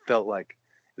fans, and it felt like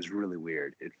it was really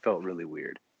weird. It felt really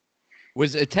weird.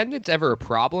 Was attendance ever a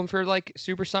problem for like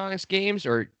Supersonics games,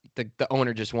 or the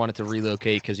owner just wanted to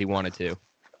relocate because he wanted to?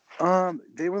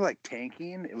 They were like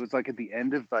tanking. It was like at the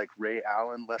end of like Ray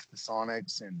Allen left the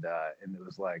Sonics, and it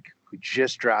was like we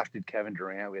just drafted Kevin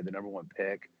Durant. We had the #1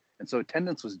 pick, and so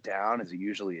attendance was down as it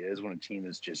usually is when a team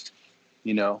is just,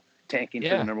 tanking for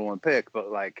Yeah. the #1 pick.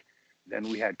 But like then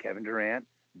we had Kevin Durant,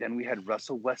 then we had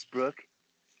Russell Westbrook,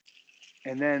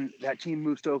 and then that team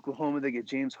moves to Oklahoma. They get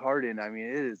James Harden. I mean,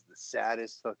 it is the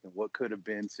saddest fucking what could have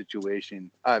been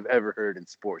situation I've ever heard in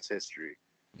sports history.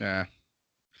 Yeah.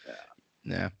 Yeah.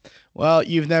 Yeah. Well,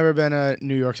 you've never been a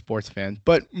New York sports fan,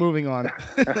 but moving on.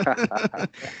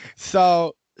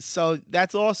 So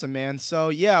that's awesome, man. So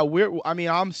yeah,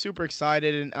 I'm super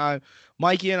excited, and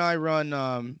Mikey and I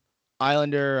run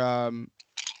Islander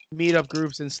meetup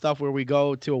groups and stuff where we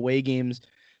go to away games.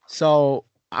 So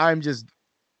I'm just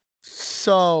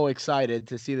so excited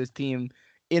to see this team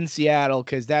in Seattle,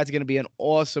 because that's going to be an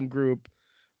awesome group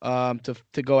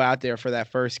to go out there for that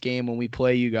first game when we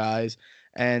play you guys.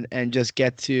 And just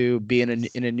get to be in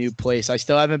a new place. I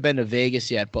still haven't been to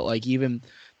Vegas yet, but like even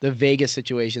the Vegas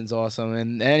situation's awesome,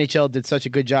 and the NHL did such a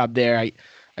good job there. I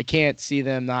can't see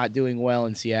them not doing well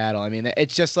in Seattle. I mean,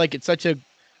 it's just like it's such a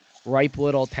ripe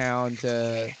little town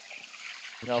to,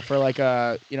 for like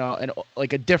a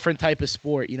like a different type of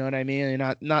sport. You know what I mean?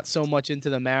 You're not so much into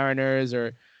the Mariners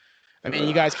or, I mean,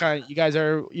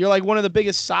 you're like one of the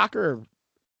biggest soccer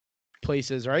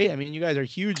places, right? I mean, you guys are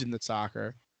huge in the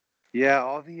soccer. Yeah,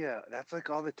 all the that's like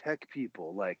all the tech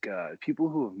people, like people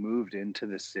who have moved into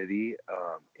the city,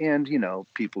 and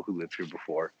people who lived here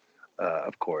before,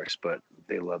 of course, but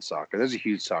they love soccer. There's a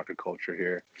huge soccer culture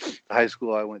here. The high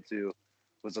school I went to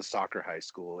was a soccer high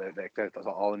school. In fact, that's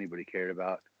all anybody cared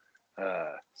about.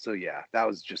 So yeah, that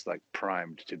was just like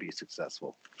primed to be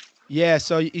successful. Yeah,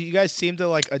 so you guys seem to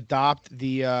like adopt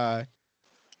the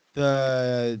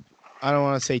I don't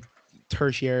want to say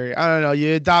tertiary. I don't know.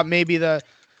 You adopt maybe the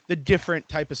different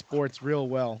type of sports real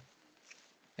well.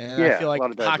 And Yeah, I feel a like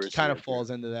lot of hockey diversity kind of up here. falls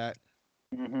into that.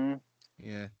 Mm-hmm.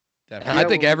 Yeah, I definitely. think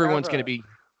well, we everyone's have going to a- be.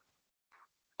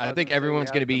 I I was think gonna say, we everyone's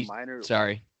have going to the be. minor-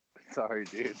 Sorry. Sorry,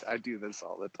 dude. I do this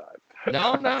all the time.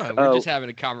 No, we're Oh, just having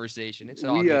a conversation. It's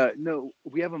all we good. no,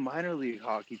 we have a minor league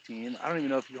hockey team. I don't even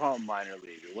know if you call it minor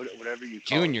league or whatever you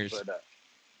call Juniors. it. But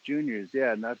juniors,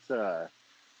 yeah, and that's they're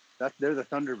the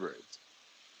Thunderbirds.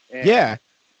 And, Yeah.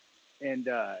 and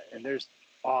there's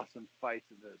awesome fights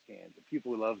in those games. And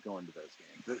people love going to those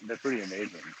games. They're pretty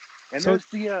amazing. And So-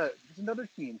 there's another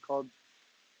team called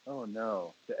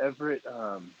the Everett.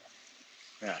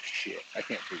 Shit, I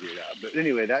can't figure it out. But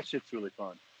anyway, that shit's really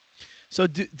fun. So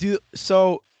do the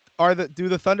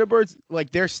Thunderbirds,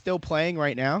 like, they're still playing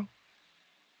right now?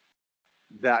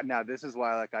 Now this is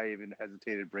why I even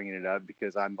hesitated bringing it up,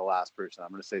 because I'm the last person.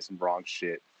 I'm gonna say some wrong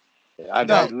shit. I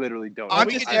No, literally don't. I'm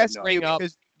we just could just asking bring you up-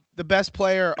 because the best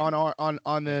player on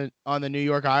the New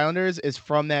York Islanders is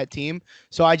from that team.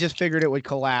 So I just figured it would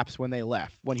collapse when he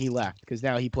left, because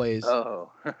now he plays. Oh,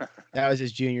 That was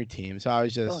his junior team. So I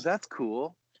was just that's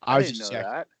cool. I was didn't just know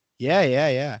checking.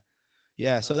 that.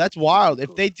 Yeah. So Oh, that's that's wild. super If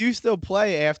cool. they do still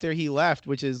play after he left,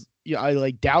 which is I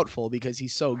like doubtful because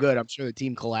he's so good. I'm sure the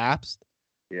team collapsed.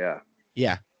 Yeah.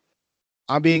 Yeah.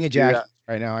 I'm being a Dude, jackass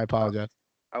right now. I apologize.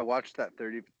 I watched that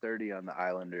 30 for 30 on the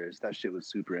Islanders. That shit was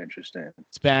super interesting.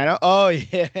 Spano. Oh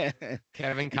yeah.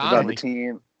 Kevin About the Connolly.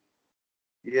 team.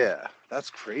 Yeah, that's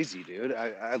crazy, dude.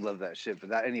 I love that shit. But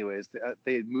that, anyways,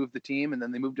 they moved the team and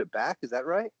then they moved it back. Is that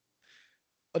right?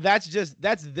 That's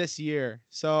this year.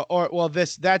 So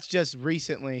that's just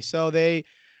recently. So they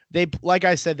like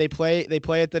I said, they play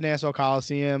at the Nassau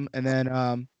Coliseum, and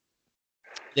then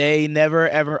they never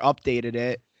ever updated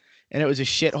it, and it was a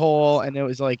shithole, and it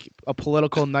was like a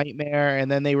political nightmare, and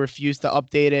then they refused to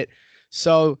update it.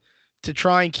 So to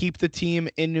try and keep the team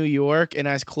in New York and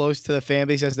as close to the fan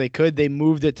base as they could, they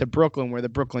moved it to Brooklyn, where the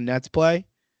Brooklyn Nets play.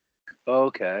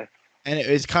 Okay. And it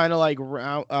was kind of like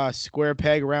square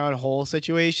peg round hole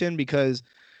situation, because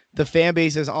the fan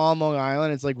base is on Long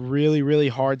Island. It's like really, really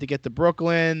hard to get to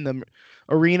Brooklyn. The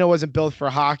arena wasn't built for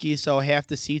hockey, so half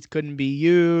the seats couldn't be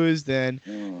used, and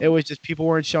it was just people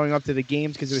weren't showing up to the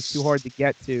games because it was too hard to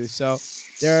get to. So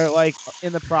they're like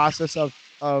in the process of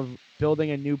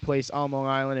building a new place on Long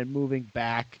Island and moving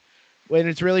back. And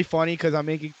it's really funny because I'm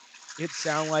making it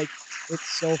sound like it's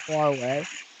so far away.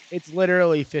 It's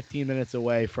literally 15 minutes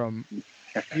away from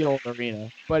the old arena,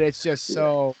 but it's just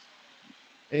so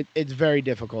it's very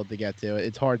difficult to get to.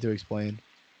 It's hard to explain.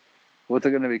 What's it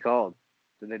going to be called?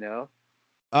 Do they know?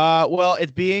 Well,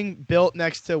 it's being built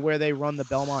next to where they run the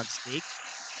Belmont Steak.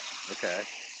 Okay.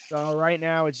 So right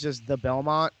now it's just the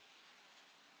Belmont.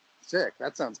 Sick.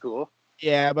 That sounds cool.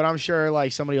 Yeah, but I'm sure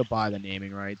like somebody will buy the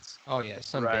naming rights. Oh yeah,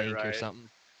 some Right, bank or right. something.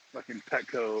 Fucking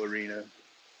Petco Arena.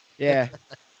 Yeah,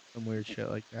 some weird shit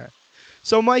like that.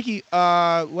 So Mikey,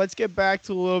 let's get back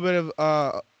to a little bit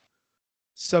of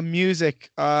some music.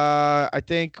 I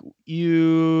think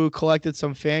you collected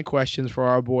some fan questions for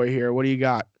our boy here. What do you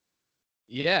got?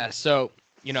 Yeah, so,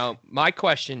 my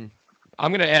question,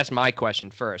 I'm going to ask my question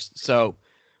first. So,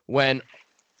 when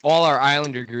all our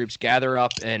Islander groups gather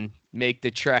up and make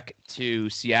the trek to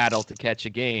Seattle to catch a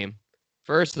game,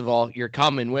 first of all, you're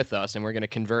coming with us and we're going to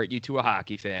convert you to a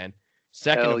hockey fan.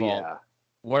 Second Hell of all, yeah.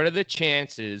 what are the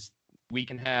chances we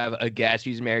can have a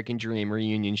Gatsby's American Dream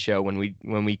reunion show when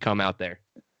we come out there?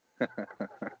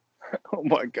 Oh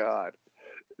my God.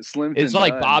 Slim Is to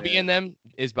like none, Bobby man. and them,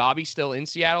 is Bobby still in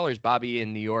Seattle or is Bobby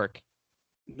in New York?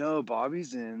 No,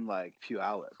 Bobby's in like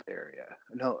Puyallup area.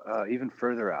 No, even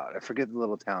further out. I forget the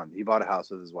little town. He bought a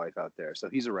house with his wife out there, so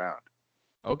he's around.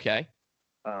 Okay.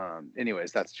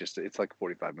 Anyways, it's like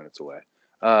 45 minutes away.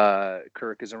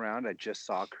 Kirk is around. I just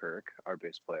saw Kirk, our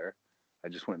bass player. I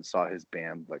just went and saw his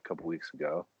band like a couple weeks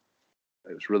ago.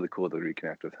 It was really cool to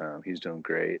reconnect with him. He's doing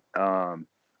great.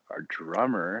 Our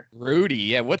drummer, Rudy.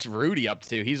 Yeah, what's Rudy up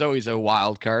to? He's always a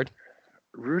wild card.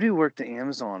 Rudy worked at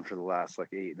Amazon for the last like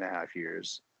 8.5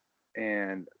 years.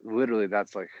 And literally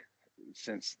that's like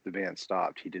since the band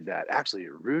stopped, he did that. Actually,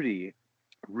 Rudy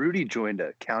joined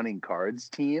a counting cards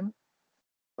team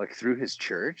like through his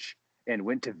church and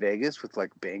went to Vegas with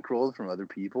like bankrolls from other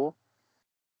people.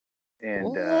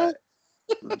 And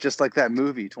just like that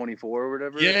movie 24 or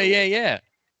whatever. Yeah.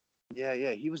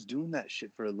 Yeah, he was doing that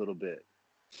shit for a little bit.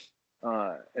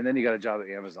 And then he got a job at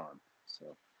Amazon.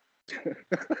 So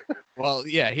Well,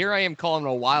 yeah, here I am calling him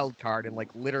a wild card, and like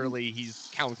literally he's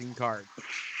counting cards.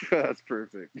 that's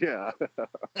perfect. Yeah.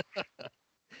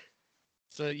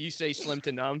 So you say slim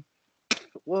to numb?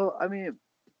 Well, I mean,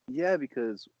 yeah,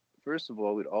 because first of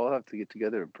all, we'd all have to get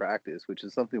together and practice, which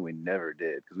is something we never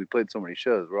did because we played so many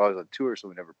shows. We're always on tour, so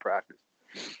we never practiced.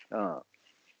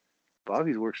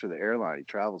 Bobby works for the airline. He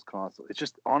travels constantly. It's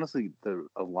just honestly the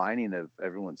aligning of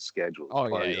everyone's schedule is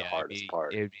probably the hardest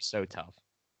part. It would be so tough.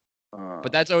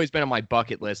 But that's always been on my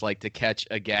bucket list, like to catch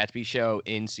a Gatsby show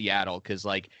in Seattle, because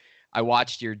like I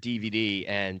watched your DVD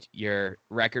and your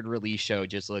record release show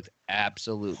just looked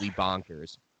absolutely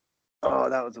bonkers. Oh,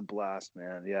 that was a blast,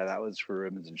 man. Yeah, that was for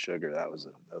Ribbons and Sugar. That was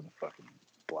a fucking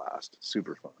blast.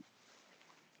 Super fun.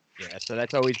 Yeah, so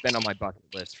that's always been on my bucket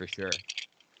list for sure.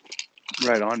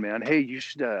 Right on, man. Hey, you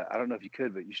should. I don't know if you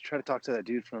could, but you should try to talk to that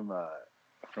dude from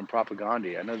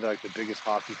Propaganda. I know they're like the biggest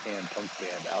hockey fan punk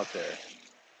band out there.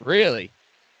 Really?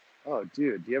 Oh,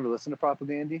 dude, do you ever listen to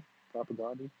Propaganda?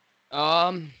 Propaganda?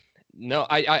 No,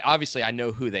 I obviously I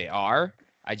know who they are.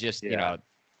 I just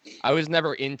I was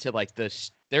never into like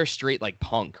they're straight like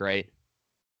punk, right?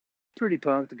 Pretty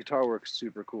punk. The guitar work's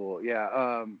super cool.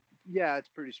 Yeah. Yeah, it's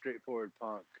pretty straightforward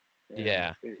punk.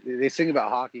 Yeah. They sing about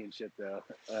hockey and shit though.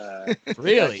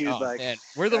 Really? Oh, man.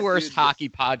 We're the worst hockey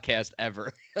podcast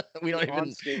ever. We don't even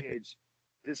on stage.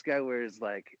 This guy wears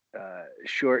like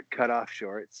short cutoff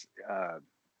shorts, a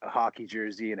hockey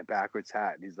jersey, and a backwards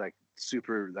hat, and he's like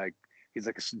super like he's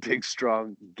like a big,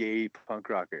 strong, gay punk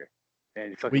rocker. And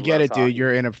he fucking We get loves it, dude. hockey.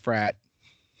 You're in a frat.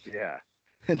 Yeah.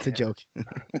 It's a joke.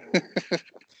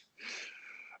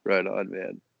 Right on,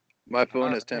 man. My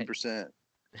phone has Alright. 10%.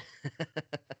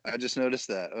 I just noticed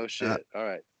that. Oh shit. All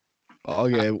right. All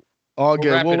good. All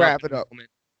good. We'll wrap it up.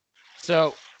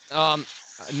 So,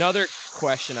 another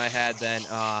question I had then,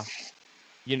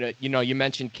 you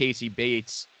mentioned Casey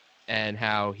Bates and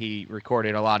how he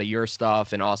recorded a lot of your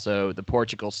stuff and also the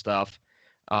Portugal stuff.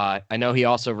 I know he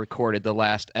also recorded the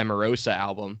last Emarosa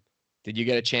album. Did you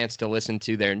get a chance to listen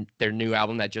to their new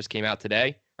album that just came out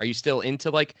today? Are you still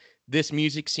into like this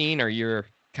music scene, or you're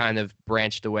kind of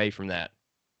branched away from that?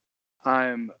 I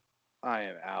am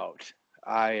out.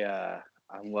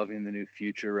 I'm loving the new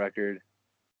Future record.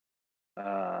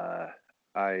 I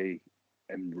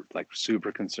am like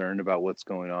super concerned about what's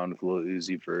going on with Lil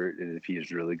Uzi Vert and if he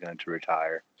is really going to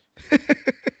retire.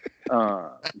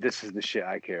 This is the shit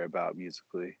I care about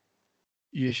musically.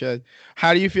 You should.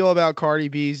 How do you feel about Cardi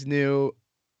B's new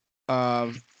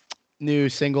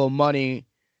single Money?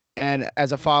 And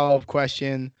as a follow-up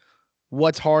question,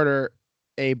 what's harder,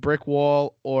 a brick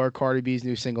wall or Cardi B's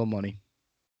new single Money?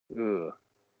 Ugh.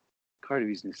 Cardi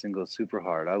B's new single is super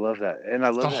hard. I love that, and I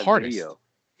love the that hardest. video.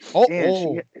 Oh,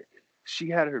 And she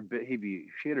had her baby.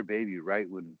 She had her baby right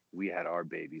when we had our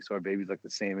baby, so our baby's like the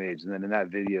same age. And then in that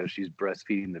video, she's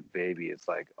breastfeeding the baby. It's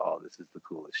like, oh, this is the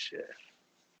coolest shit.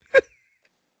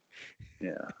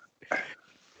 Yeah.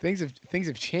 things have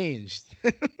changed.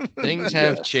 Things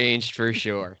have Yes. changed for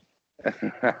sure.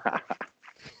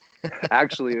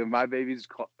 Actually, if my baby's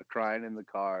crying in the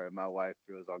car and my wife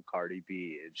throws on Cardi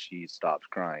B and she stops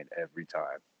crying every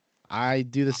time. I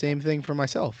do the same thing for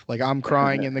myself. Like I'm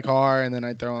crying in the car and then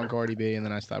I throw on Cardi B and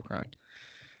then I stop crying.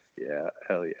 Yeah,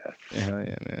 hell yeah. Hell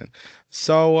yeah, man.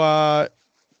 So,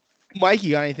 Mike,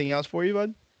 you got anything else for you,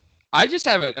 bud? I just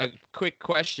have a quick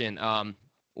question.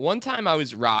 One time I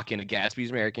was rocking a Gatsby's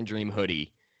American Dream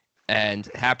hoodie and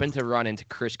happened to run into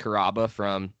Chris Caraba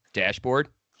from Dashboard.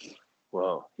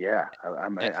 Whoa, yeah,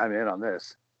 I'm in on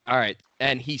this. All right.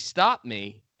 And he stopped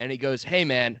me and he goes, "Hey,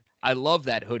 man, I love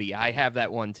that hoodie. I have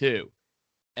that one too."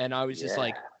 And I was just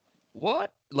like,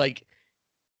 what? Like,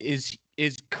 is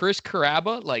Chris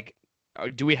Caraba, like,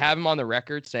 do we have him on the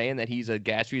record saying that he's a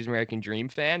Gatsby's American Dream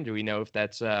fan? Do we know if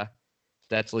that's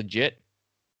legit?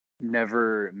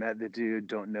 Never met the dude.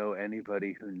 Don't know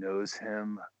anybody who knows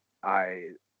him.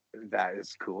 That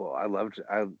is cool. I loved.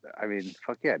 I mean,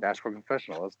 fuck yeah, Dashboard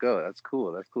Confessional. Let's go. That's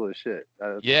cool. That's cool as shit.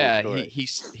 That's Yeah, a cool story.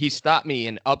 he stopped me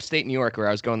in upstate New York where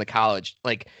I was going to college.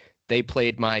 Like, they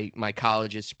played my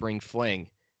college's spring fling,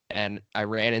 and I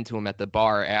ran into him at the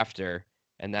bar after,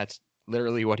 and that's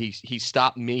literally what he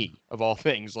stopped me, of all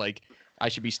things. Like, I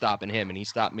should be stopping him, and he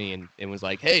stopped me and was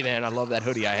like, "Hey, man, I love that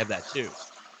hoodie. I have that too."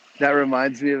 That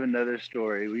reminds me of another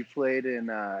story. We played in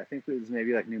I think it was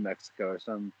maybe like New Mexico or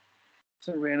some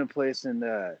random place, and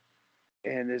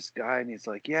this guy, and he's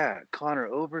like, yeah, Connor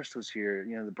Oberst was here,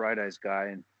 you know, the Bright Eyes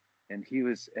guy, and he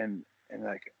was and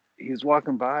like he was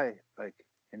walking by, like,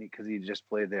 and because he just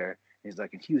played there, he's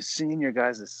like, and he was singing your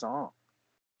guys' song.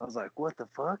 I was like, what the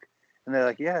fuck? And they're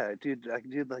like, yeah, dude, like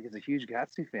is a huge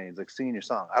Gatsby fan. He's like singing your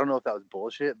song. I don't know if that was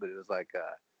bullshit, but it was like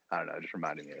I don't know, it just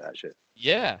reminded me of that shit.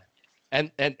 Yeah. And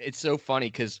it's so funny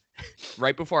because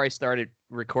right before I started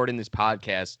recording this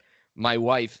podcast, my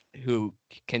wife, who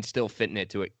can still fit in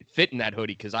that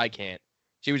hoodie because I can't,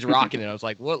 she was rocking it. I was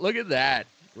like, "Well, look at that!"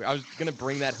 I was gonna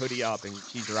bring that hoodie up, and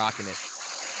she's rocking it.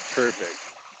 Perfect.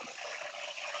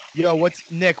 Yo,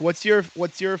 what's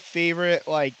your favorite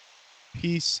like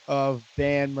piece of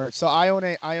band merch? So I own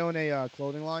a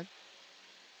clothing line.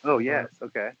 Oh yes,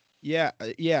 okay.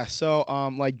 Yeah. So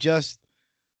like just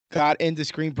got into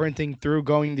screen printing through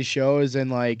going to shows and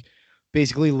like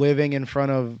basically living in front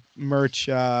of merch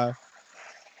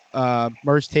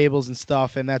tables and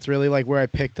stuff, and that's really like where I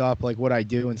picked up like what I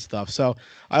do and stuff. So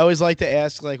I always like to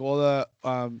ask like all the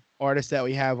artists that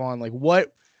we have on, like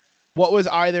what was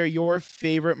either your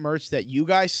favorite merch that you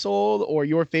guys sold or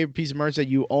your favorite piece of merch that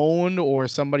you owned or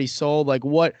somebody sold? Like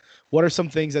what are some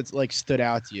things that's like stood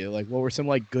out to you? Like what were some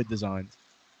like good designs?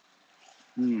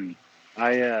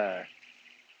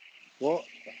 Well,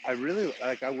 I really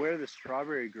like. I wear the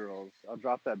Strawberry Girls. I'll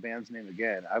drop that band's name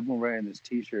again. I've been wearing this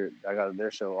T-shirt I got at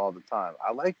their show all the time.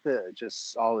 I like the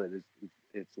just solid.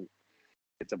 It's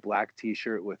a black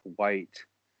T-shirt with white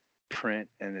print,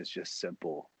 and it's just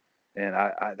simple. And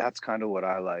I that's kind of what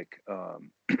I like.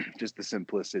 Just the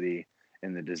simplicity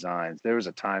in the designs. There was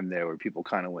a time there where people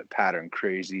kind of went pattern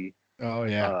crazy. Oh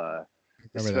yeah.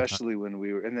 Especially when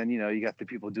we were, and then you got the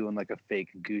people doing like a fake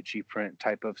Gucci print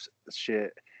type of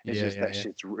shit. It's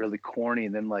shit's really corny.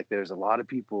 And then like there's a lot of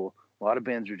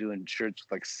bands are doing shirts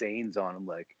with like sayings on them,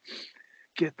 like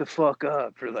get the fuck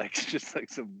up for like just like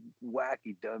some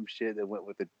wacky dumb shit that went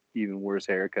with an even worse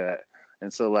haircut.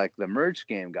 And so like the merch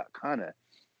game got kind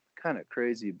of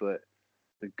crazy, but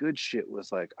the good shit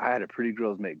was like I had a Pretty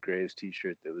Girls Make Graves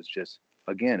t-shirt that was just,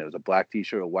 again, it was a black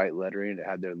t-shirt, a white lettering, it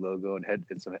had their logo and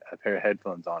a pair of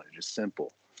headphones on it, just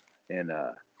simple. And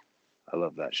I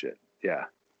love that shit. Yeah.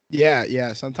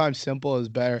 Yeah. Sometimes simple is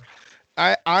better.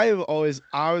 I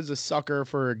was a sucker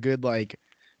for a good like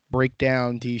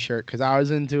breakdown t-shirt because I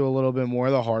was into a little bit more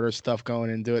of the harder stuff going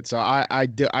into it. So I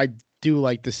do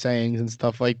like the sayings and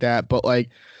stuff like that, but like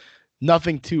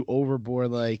nothing too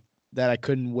overboard like that I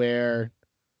couldn't wear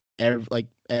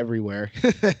everywhere.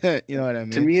 You know what I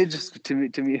mean? To me,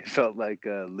 it felt like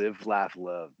Live, Laugh,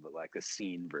 Love, but like a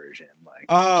scene version. Like,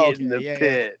 Oh, get in the okay, yeah,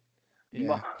 pit.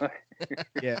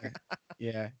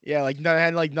 yeah, yeah. Like that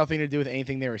had like nothing to do with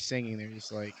anything they were singing. They were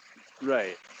just like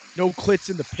Right. no clits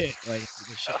in the pit, like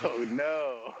shit like Oh,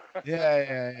 no.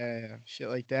 yeah. Shit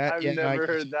like that. I've Yeah, no, I never get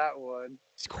heard you. that one.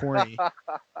 It's corny.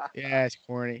 Yeah, it's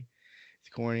corny. It's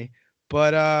corny.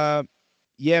 But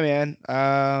yeah,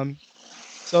 man.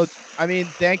 So I mean,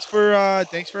 thanks for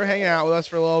hanging out with us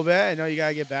for a little bit. I know you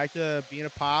gotta get back to being a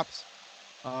pops.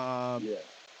 Yeah.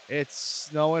 It's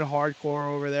snowing hardcore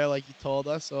over there, like you told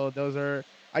us. So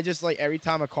I just like every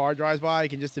time a car drives by, I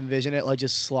can just envision it like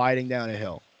just sliding down a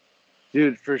hill.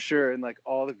 Dude, for sure. And like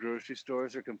all the grocery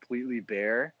stores are completely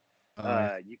bare.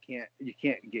 Yeah. You can't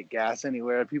get gas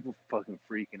anywhere. People fucking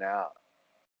freaking out.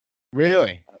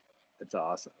 Really? It's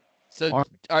awesome. So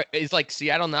is like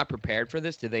Seattle not prepared for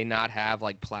this? Do they not have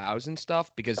like plows and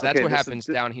stuff? Because that's Okay, what this is- happens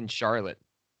down in Charlotte.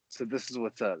 So this is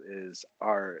what's up is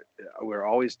we're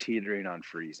always teetering on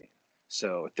freezing.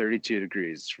 So 32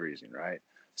 degrees is freezing, right?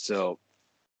 So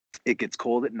it gets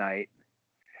cold at night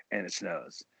and it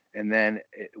snows. And then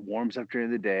it warms up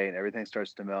during the day and everything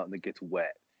starts to melt and it gets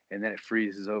wet. And then it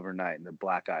freezes overnight and the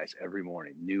black ice every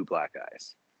morning, new black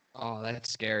ice. Oh,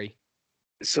 that's scary.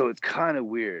 So it's kind of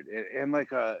weird. And like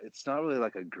it's not really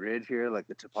like a grid here. Like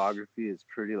the topography is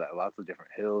pretty, like lots of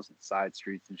different hills and side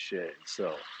streets and shit.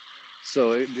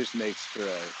 So it just makes for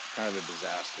a kind of a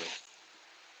disaster.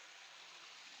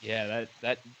 Yeah,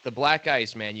 that the black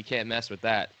ice, man, you can't mess with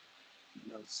that.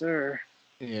 No, sir.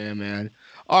 Yeah, man.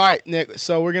 All right, Nick.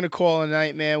 So we're gonna call it a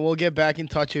night, man. We'll get back in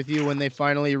touch with you when they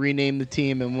finally rename the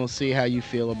team, and we'll see how you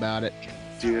feel about it.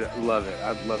 Dude, I love it.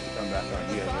 I'd love to come back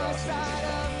on. You guys are awesome.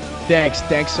 This is fun.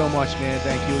 Thanks so much, man.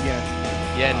 Thank you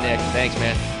again. Yeah, Nick, thanks,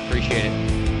 man. Appreciate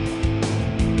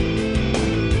it.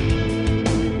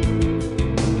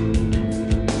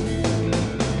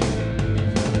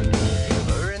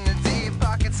 Or in the deep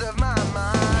pockets of my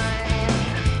mind,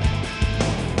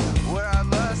 where I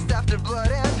lust after blood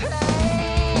and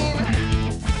pain.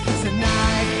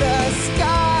 Tonight the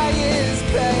sky is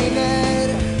painted.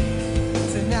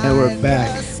 Tonight And we're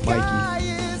back, the sky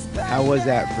is How was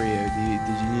that for you?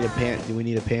 Did you need a pan? Do we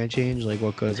need a pan change? Like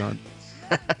what goes on?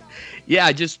 Yeah,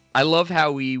 I love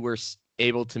how we were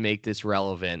able to make this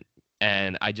relevant,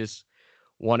 and I just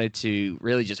wanted to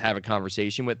really just have a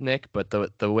conversation with Nick. But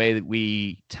the way that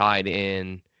we tied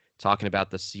in talking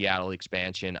about the Seattle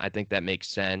expansion, I think that makes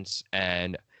sense.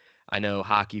 And I know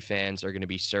hockey fans are going to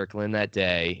be circling that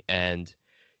day. And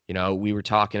you know, we were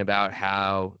talking about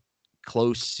how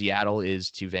close Seattle is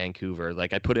to Vancouver.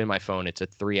 Like I put in my phone, it's a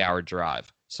 3-hour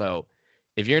drive. So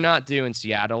if you're not doing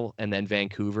Seattle and then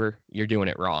Vancouver, you're doing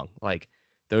it wrong. Like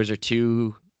those are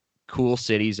two cool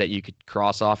cities that you could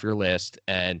cross off your list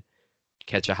and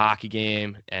catch a hockey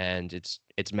game, and it's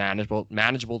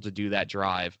manageable to do that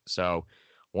drive. So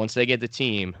once they get the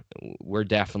team, we're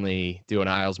definitely doing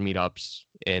Isles meetups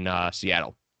in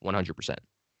Seattle, 100%.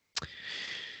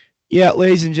 Yeah,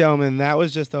 ladies and gentlemen, that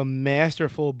was just a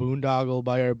masterful boondoggle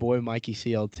by our boy Mikey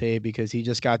CLT because he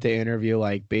just got to interview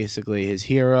like basically his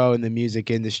hero in the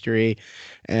music industry,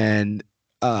 and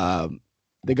the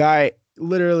guy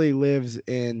literally lives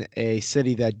in a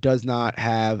city that does not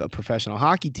have a professional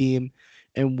hockey team,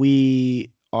 and we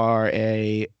are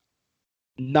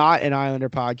not an Islander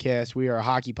podcast. We are a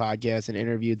hockey podcast and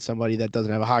interviewed somebody that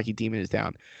doesn't have a hockey team in his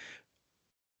town.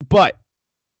 But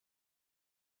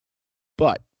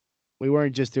we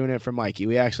weren't just doing it for Mikey.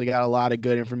 We actually got a lot of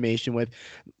good information with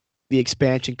the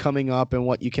expansion coming up and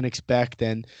what you can expect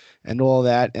and all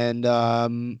that.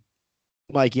 And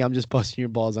Mikey, I'm just busting your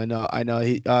balls. I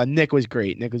know. Nick was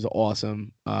great. Nick was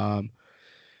awesome.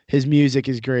 His music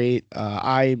is great.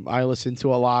 I listened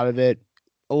to a lot of it,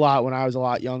 a lot when I was a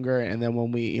lot younger, and then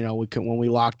when we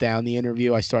locked down the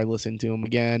interview, I started listening to him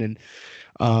again,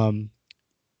 and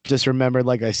just remembered,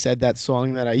 like I said, that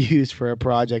song that I used for a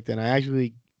project, and I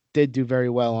actually did do very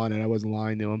well on it. I wasn't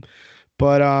lying to him,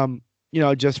 but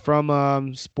just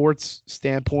from sports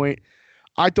standpoint,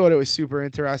 I thought it was super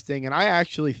interesting, and I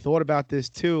actually thought about this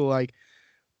too, like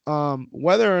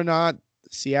whether or not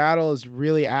Seattle is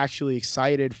really actually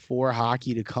excited for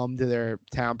hockey to come to their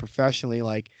town professionally.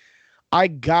 Like, I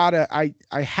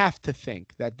have to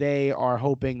think that they are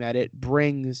hoping that it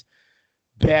brings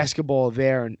basketball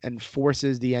there and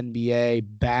forces the NBA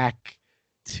back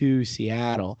to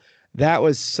Seattle. That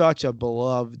was such a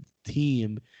beloved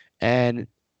team, and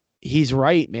he's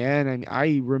right, man. And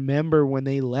I remember when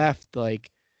they left,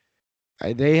 like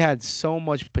they had so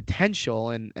much potential,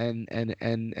 and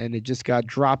it just got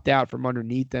dropped out from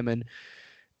underneath them. And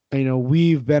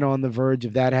we've been on the verge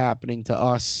of that happening to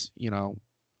us,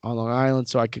 on Long Island.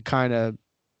 So I could kind of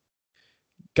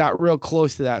got real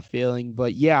close to that feeling.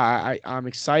 But yeah, I'm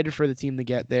excited for the team to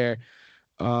get there.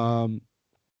 Yeah,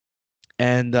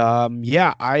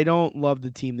 I don't love the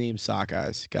team name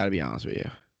Sockeyes. Got to be honest with you.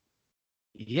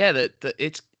 Yeah,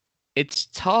 it's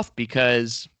tough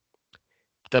because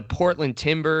the Portland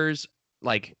Timbers,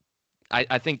 like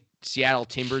I think Seattle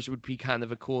Timbers would be kind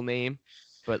of a cool name,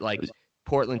 but like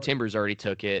Portland Timbers already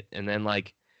took it, and then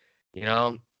like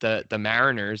the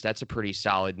Mariners, that's a pretty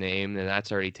solid name, and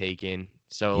that's already taken.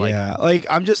 So like yeah, like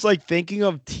I'm just like thinking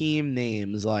of team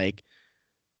names, like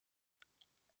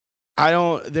I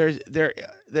don't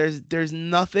there's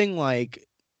nothing like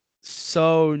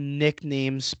so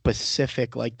nickname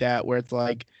specific like that where it's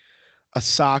like a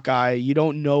sockeye. You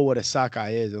don't know what a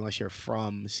sockeye is unless you're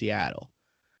from Seattle.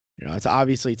 It's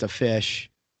obviously it's a fish,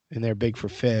 and they're big for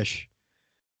fish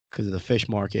because of the fish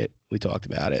market. We talked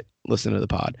about it. Listen to the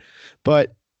pod.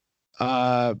 But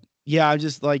yeah, I'm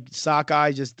just like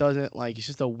sockeye just doesn't like it's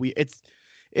just a weird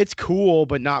it's cool,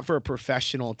 but not for a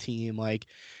professional team. Like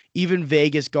even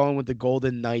Vegas going with the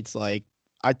Golden Knights, like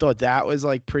I thought that was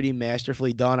like pretty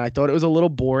masterfully done. I thought it was a little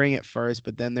boring at first,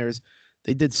 but then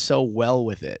they did so well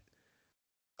with it.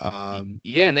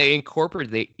 Yeah, and they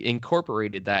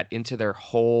incorporated that into their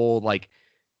whole like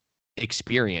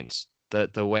experience.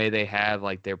 The way they have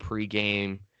like their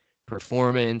pregame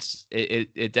performance,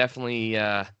 it definitely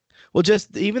Well,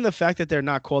 just even the fact that they're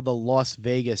not called the Las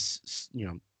Vegas,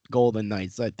 Golden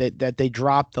Knights, like that they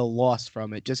dropped the loss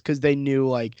from it just because they knew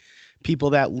like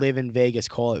people that live in Vegas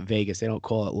call it Vegas. They don't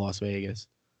call it Las Vegas.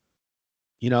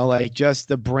 Like just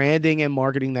the branding and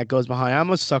marketing that goes behind. I'm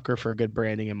a sucker for good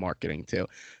branding and marketing too.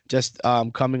 Just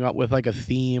coming up with like a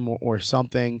theme or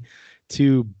something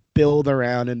to build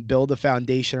around and build a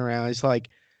foundation around. It's like,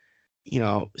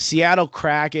 Seattle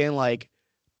Kraken, like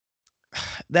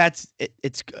it's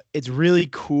really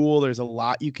cool. There's a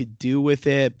lot you could do with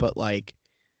it, but like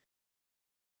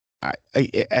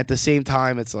at the same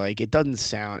time, it's like it doesn't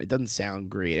sound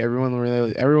great. Everyone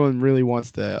really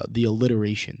wants the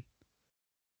alliteration.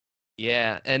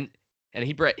 yeah, and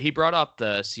he brought up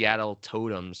the Seattle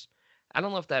Totems. I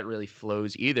don't know if that really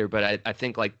flows either, but I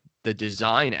think like the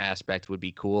design aspect would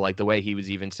be cool, like the way he was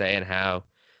even saying how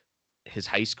his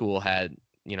high school had,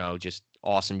 just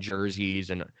awesome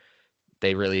jerseys, and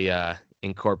they really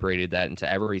incorporated that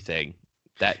into everything.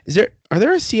 Are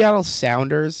there a Seattle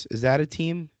Sounders? Is that a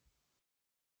team?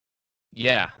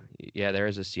 Yeah, there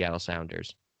is a Seattle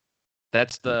Sounders.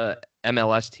 That's the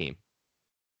MLS team.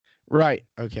 Right.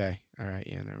 Okay. All right.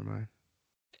 Yeah, never mind.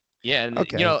 Yeah, and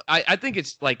Okay. I think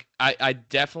it's like I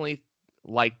definitely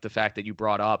like the fact that you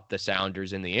brought up the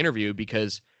Sounders in the interview,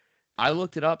 because I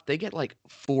looked it up. They get like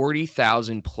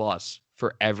 40,000 plus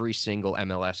for every single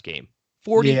MLS game.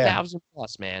 40,000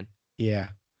 plus, man. Yeah.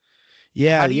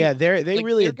 Yeah, Yeah. they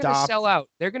really they're gonna adopt sell out.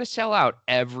 They're gonna sell out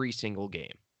every single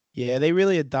game. Yeah, they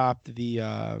really adopt the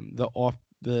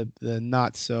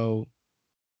not so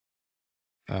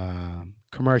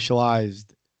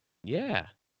commercialized. Yeah,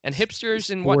 and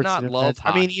hipsters and sports whatnot and love events.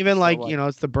 I mean, hockey, even so, like,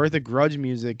 it's the birth of grudge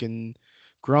music and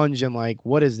grunge, and like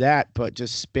what is that but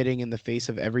just spitting in the face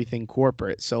of everything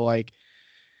corporate. So like,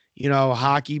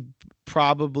 hockey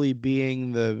probably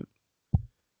being the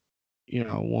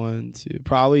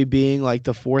probably being like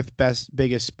the fourth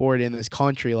biggest sport in this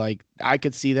country. Like I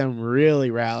could see them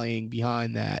really rallying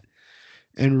behind that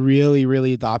and really,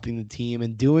 really adopting the team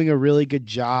and doing a really good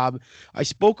job. I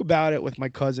spoke about it with my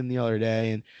cousin the other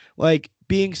day, and like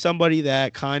being somebody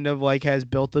that kind of like has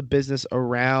built a business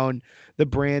around the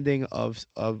branding of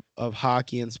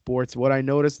hockey and sports. What I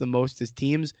noticed the most is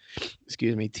the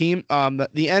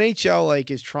NHL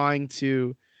like is trying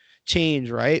to change,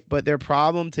 right? But their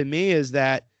problem to me is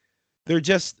that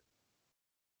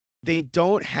they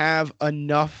don't have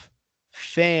enough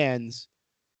fans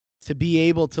to be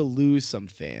able to lose some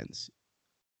fans.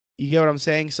 You get what I'm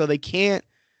saying? So they can't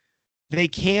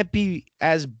be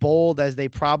as bold as they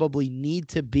probably need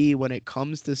to be when it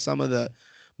comes to some of the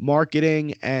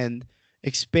marketing and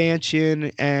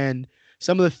expansion and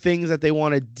some of the things that they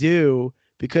want to do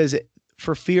because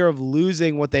for fear of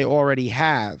losing what they already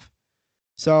have.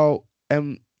 So,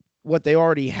 and what they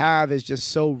already have is just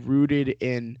so rooted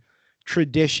in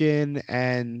tradition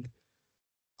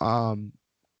um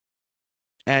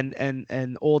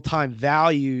and old time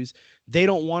values. They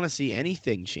don't want to see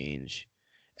anything change,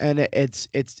 and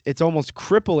it's almost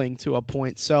crippling to a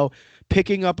point. So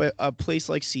picking up a place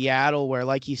like Seattle, where,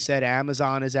 like you said,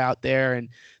 Amazon is out there, and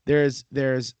there's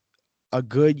a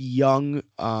good young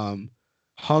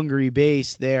hungry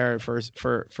base there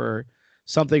for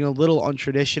something a little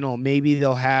untraditional. Maybe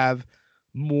they'll have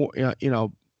more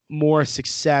more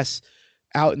success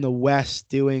out in the West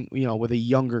doing with a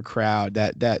younger crowd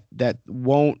that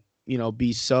won't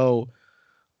be so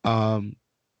um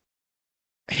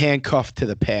handcuffed to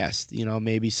the past.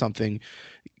 Maybe something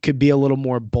could be a little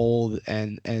more bold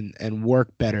and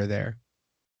work better there.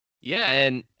 Yeah,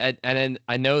 and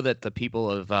I know that the people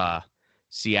of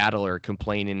Seattle are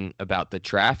complaining about the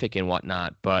traffic and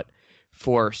whatnot, but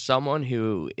for someone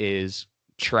who is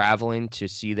traveling to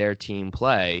see their team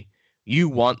play, you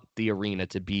want the arena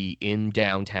to be in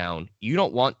downtown. You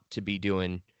don't want to be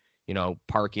doing,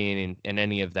 parking and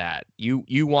any of that.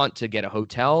 You want to get a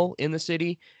hotel in the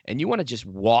city, and you want to just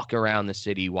walk around the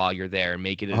city while you're there and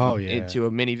make it into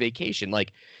a mini vacation.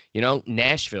 Like,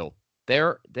 Nashville,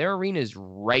 their arena is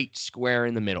right square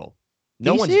in the middle.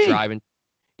 No one's DC. driving.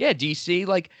 Yeah, DC,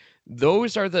 like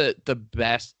those are the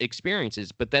best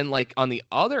experiences. But then like on the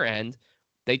other end,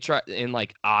 they try in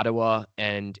like Ottawa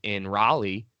and in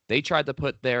Raleigh, they tried to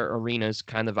put their arenas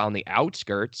kind of on the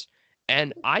outskirts.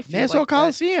 And I feel Nassau like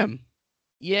Coliseum.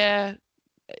 yeah,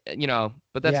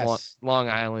 but that's Yes. Long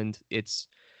Island. It's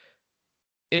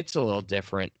a little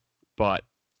different, but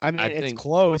I mean, it's think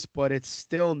close, but it's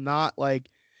still not like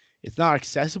it's not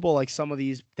accessible like some of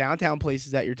these downtown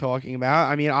places that you're talking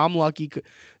about. I mean, I'm lucky.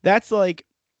 That's like,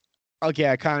 okay,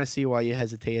 I kind of see why you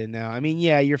hesitated now. I mean,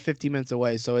 yeah, you're 50 minutes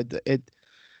away, so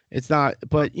it's not.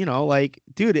 But like,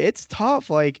 dude, it's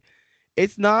tough. Like,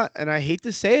 it's not, and I hate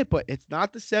to say it, but it's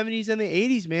not the 70s and the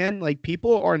 80s, man. Like,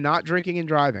 people are not drinking and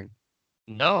driving.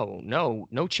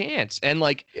 no chance. And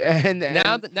like And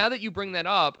now that you bring that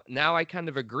up, now I kind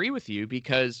of agree with you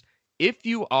because if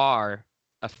you are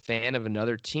a fan of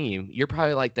another team, you're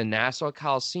probably like the Nassau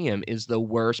Coliseum is the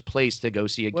worst place to go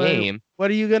see a game.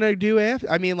 what are you gonna do after?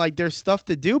 I mean, like, there's stuff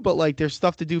to do, but like, there's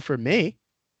stuff to do for me.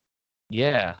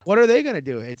 Yeah. What are they gonna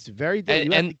do? It's very different.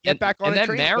 You have to get back on and a that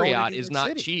train going to Marriott New is York not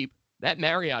City. cheap. That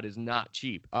Marriott is not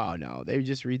cheap. Oh no, they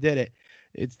just redid it.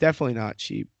 It's definitely not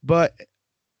cheap, but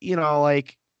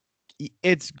like,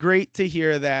 it's great to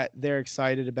hear that they're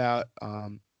excited about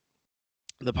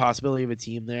the possibility of a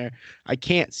team there. I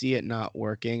can't see it not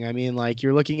working. I mean, like,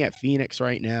 you're looking at Phoenix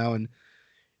right now, and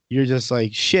you're just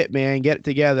like, shit, man, get it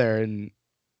together. And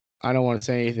I don't want to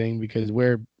say anything because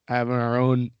we're having our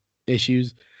own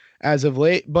issues as of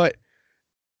late, but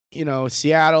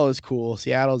Seattle is cool.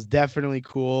 Seattle's definitely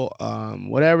cool.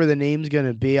 Whatever the name's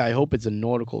gonna be, I hope it's a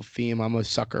nautical theme. I'm a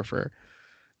sucker for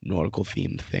nautical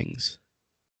themed things.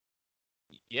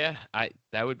 Yeah,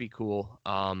 that would be cool.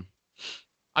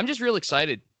 I'm just real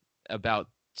excited about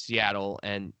Seattle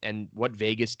and what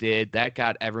Vegas did. That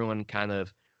got everyone kind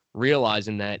of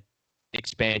realizing that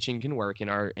expansion can work in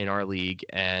our league,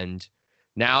 and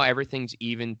now everything's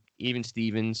even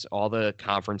Stevens. All the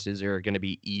conferences are going to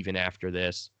be even after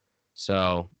this,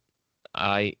 so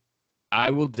I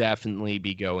will definitely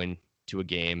be going to a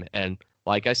game, and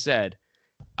like I said,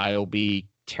 I'll be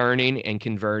turning and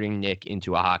converting Nick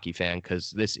into a hockey fan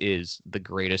because this is the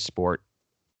greatest sport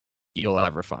you'll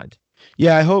ever find.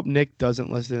 Yeah, I hope Nick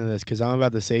doesn't listen to this because I'm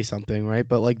about to say something, right?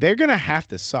 But like, they're gonna have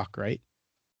to suck, right?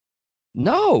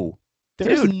 No,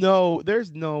 There's dude.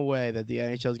 no way that the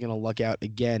NHL is gonna luck out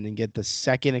again and get the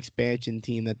second expansion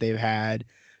team that they've had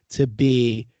to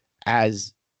be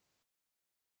as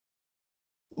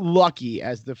lucky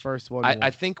as the first one. I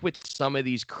think with some of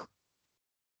these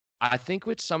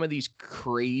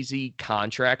crazy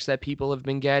contracts that people have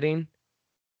been getting,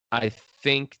 I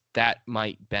think that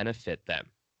might benefit them.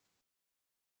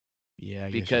 Yeah,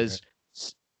 I guess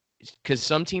because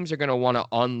some teams are going to want to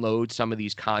unload some of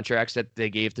these contracts that they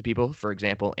gave to people. For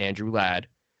example, Andrew Ladd,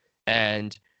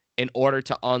 and in order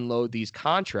to unload these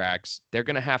contracts, they're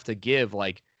going to have to give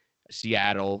like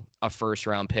Seattle a first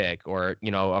round pick or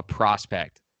a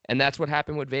prospect, and that's what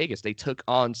happened with Vegas. They took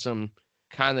on some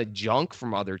kind of junk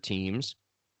from other teams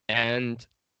and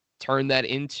turned that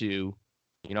into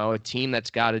a team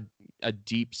that's got a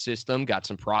deep system, got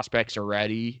some prospects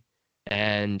already,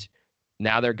 and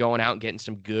now they're going out and getting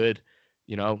some good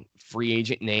free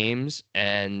agent names,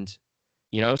 and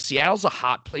Seattle's a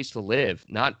hot place to live.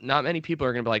 Not many people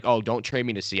are gonna be like, oh, don't trade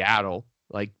me to Seattle.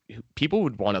 Like people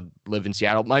would want to live in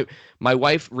Seattle. My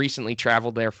wife recently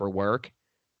traveled there for work,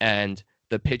 and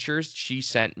the pictures she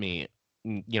sent me,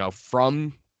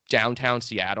 from downtown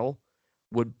Seattle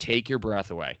would take your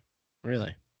breath away.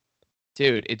 Really?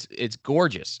 Dude, it's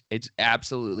gorgeous. It's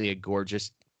absolutely a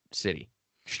gorgeous city.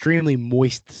 Extremely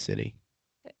moist city.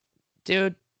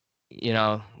 Dude,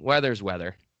 weather's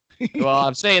weather. Well,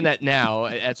 I'm saying that now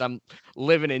as I'm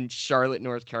living in Charlotte,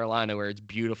 North Carolina, where it's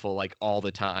beautiful like all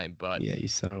the time. But Yeah, you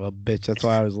son of a bitch. That's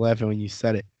why I was laughing when you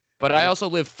said it. But I also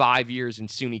lived 5 years in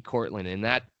SUNY Cortland, and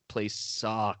that place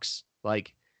sucks.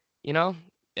 Like,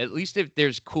 at least if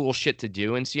there's cool shit to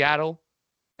do in Seattle,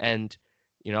 and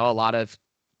a lot of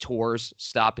tours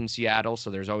stop in Seattle,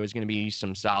 so there's always going to be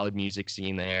some solid music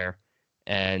scene there,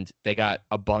 and they got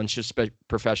a bunch of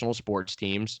professional sports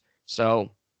teams. So,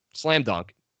 slam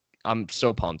dunk. I'm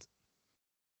so pumped.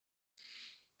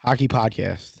 Hockey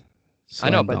podcast. I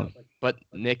know, Slam dunk. but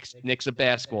Nick's a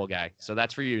basketball guy, so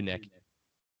that's for you, Nick.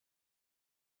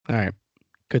 All right.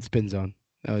 Good spin zone.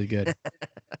 That was good.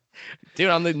 Dude,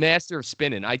 I'm the master of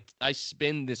spinning. I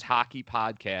spin this hockey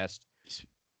podcast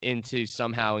into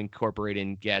somehow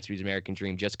incorporating Gatsby's American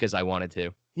Dream just because I wanted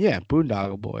to. Yeah,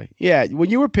 boondoggle boy. Yeah, when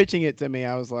you were pitching it to me,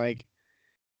 I was like,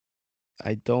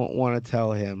 I don't want to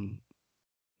tell him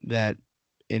that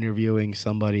interviewing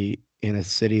somebody in a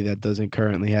city that doesn't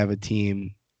currently have a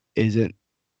team isn't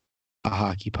a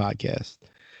hockey podcast.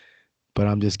 But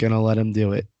I'm just going to let him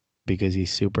do it because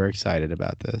he's super excited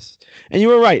about this. And you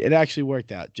were right. It actually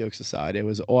worked out, jokes aside. It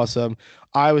was awesome.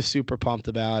 I was super pumped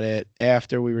about it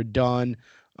after we were done.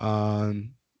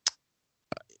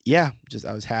 Yeah,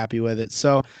 I was happy with it.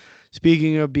 So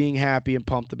speaking of being happy and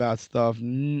pumped about stuff,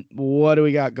 what do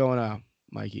we got going on,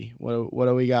 Mikey? What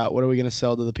do we got? What are we going to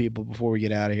sell to the people before we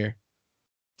get out of here?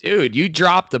 Dude, you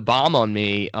dropped the bomb on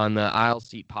me on the Aisle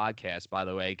Seat podcast, by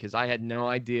the way, because I had no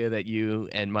idea that you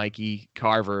and Mikey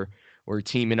Carver were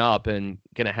teaming up and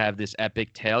going to have this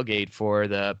epic tailgate for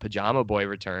the Pajama Boy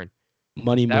return.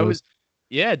 Money move.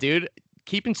 Yeah, dude.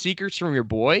 Keeping secrets from your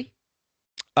boy?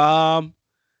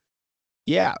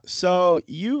 Yeah, so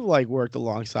you worked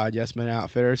alongside Yes Men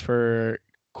Outfitters for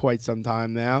quite some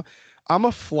time now. I'm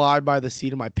a fly by the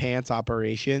seat of my pants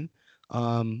operation.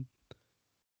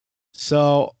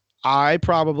 So I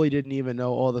probably didn't even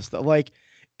know all the stuff.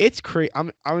 It's crazy.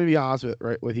 I'm gonna be honest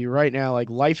with you right now.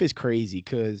 Life is crazy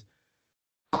because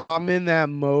I'm in that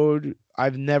mode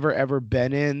I've never ever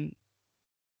been in.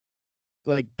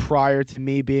 Prior to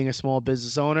me being a small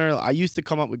business owner, I used to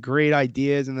come up with great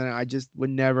ideas and then I just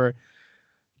would never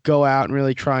go out and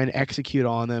really try and execute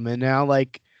on them. And now,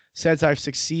 since I've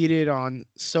succeeded on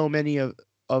so many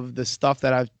of the stuff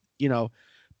that I've,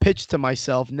 pitched to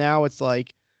myself, now it's I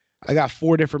got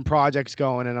 4 different projects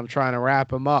going and I'm trying to wrap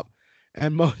them up.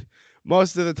 And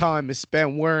most of the time is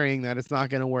spent worrying that it's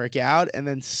not going to work out. And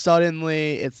then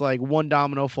suddenly it's one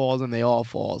domino falls and they all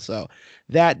fall. So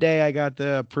that day I got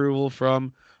the approval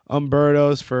from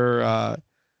Umberto's for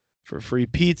free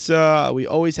pizza. We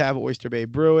always have Oyster Bay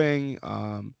Brewing.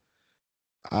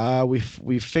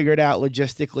 We figured out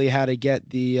logistically how to get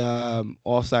the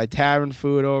Offside Tavern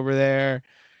food over there.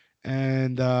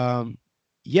 And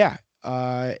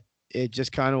it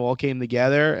just kind of all came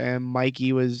together. And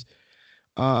Mikey was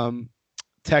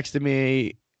texted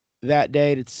me that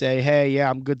day to say, hey, yeah,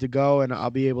 I'm good to go and I'll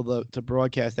be able to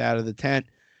broadcast out of the tent.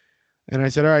 And I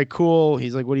said, all right, cool.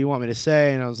 He's like, what do you want me to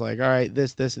say? And I was like, all right,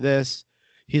 this.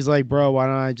 He's like, bro, why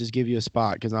don't I just give you a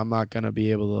spot? Because I'm not going to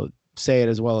be able to say it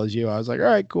as well as you. I was like, all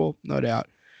right, cool. No doubt.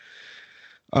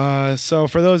 So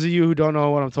for those of you who don't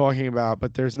know what I'm talking about,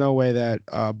 but there's no way that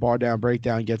Bar Down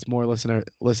Breakdown gets more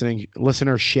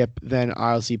listenership than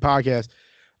ILC podcast.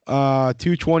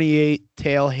 228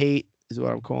 Tail Hate is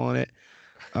what I'm calling it.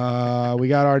 We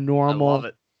got our normal. I love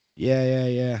it.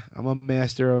 Yeah. I'm a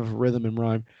master of rhythm and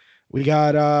rhyme. We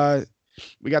got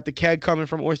the keg coming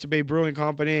from Oyster Bay Brewing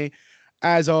Company.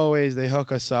 As always, they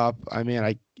hook us up. I mean,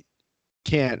 I'm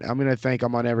gonna thank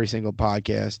them on every single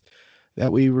podcast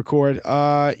that we record.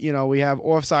 We have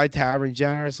Offside Tavern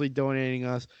generously donating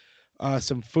us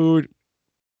some food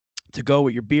to go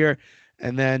with your beer.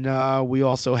 And then we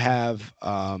also have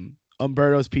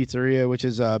Umberto's Pizzeria, which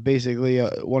is basically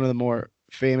one of the more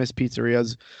famous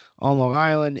pizzerias on Long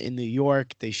Island in New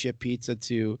York. They ship pizza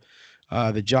to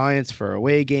the Giants for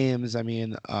away games. I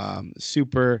mean,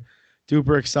 super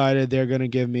duper excited. They're going to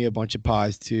give me a bunch of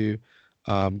pies to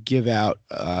give out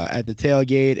at the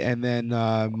tailgate. And then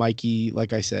Mikey,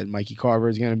 like I said, Mikey Carver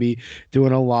is going to be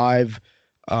doing a live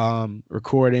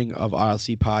recording of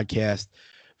ILC podcast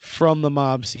from the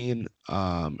mob scene.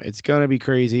 It's gonna be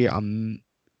crazy. I'm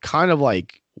kind of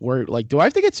like, do I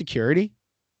have to get security?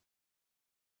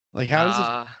 Like, how does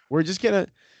this? We're just gonna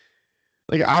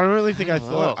like. I don't really think I I don't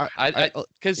thought. know. I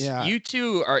because Yeah. you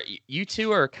two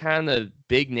are kind of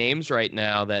big names right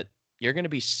now that you're gonna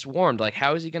be swarmed. Like,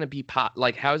 how is he gonna be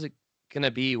Like, how is it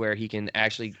gonna be where he can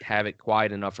actually have it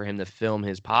quiet enough for him to film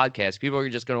his podcast? People are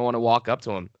just gonna want to walk up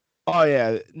to him. Oh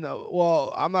yeah, no.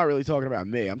 Well, I'm not really talking about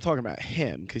me. I'm talking about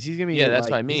him because he's gonna be Yeah, that's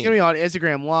what I he's gonna mean. be on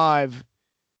Instagram Live,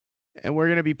 and we're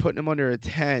gonna be putting him under a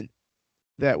tent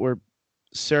that we're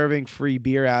serving free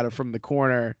beer out of from the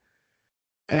corner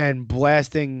and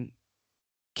blasting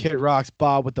Kid Rock's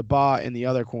Bob with the Ba in the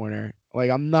other corner. Like,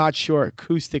 I'm not sure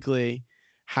acoustically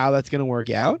how that's gonna work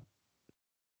out,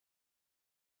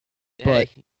 but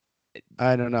Hey,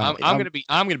 I don't know. I'm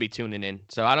gonna be tuning in,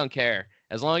 so I don't care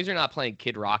as long as you're not playing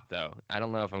Kid Rock though. I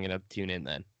don't know if I'm gonna tune in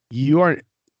then. You are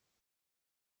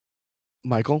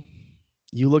Michael.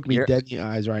 You look me You're dead in the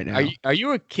eyes right now. are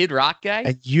you a Kid Rock guy?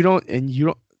 And you don't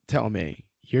tell me.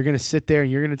 You're gonna sit there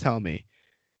and you're gonna tell me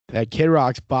that Kid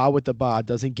Rock's Bob with the Ba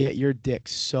doesn't get your dick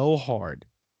so hard.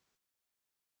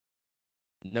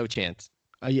 No chance.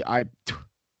 I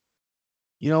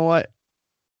you know what?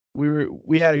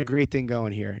 We had a great thing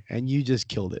going here, and you just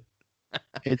killed it.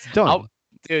 It's done.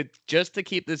 Dude, just to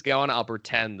keep this going, I'll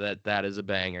pretend that is a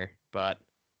banger. But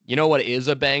you know what is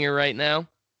a banger right now?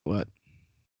 What?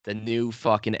 The new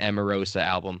fucking Emarosa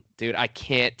album. Dude, I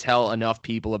can't tell enough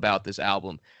people about this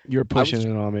album. You're pushing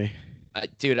it on me.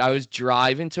 Dude, I was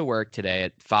driving to work today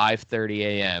at 5:30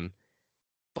 a.m.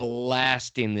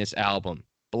 blasting this album.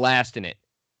 Blasting it.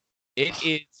 It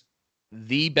is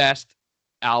the best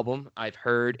album I've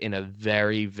heard in a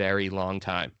very, very long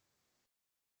time.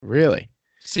 Really?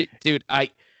 See, dude,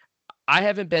 I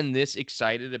haven't been this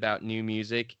excited about new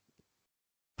music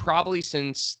probably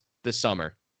since the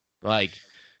summer. Like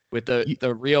with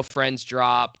the Real Friends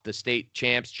drop, the State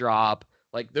Champs drop,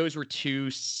 like those were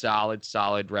two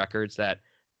solid records that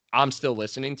I'm still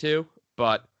listening to.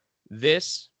 But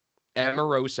this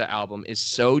Emarosa album is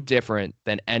so different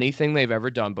than anything they've ever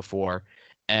done before.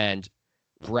 And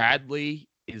Bradley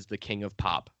is the king of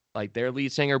pop. Like their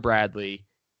lead singer, Bradley,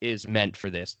 is meant for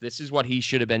this. This is what he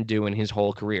should have been doing his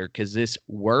whole career because this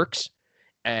works.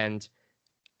 And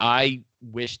I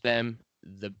wish them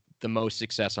the most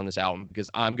success on this album because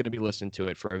I'm going to be listening to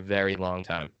it for a very long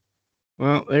time.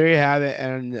 Well, there you have it.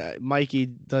 And Mikey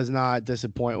does not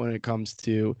disappoint when it comes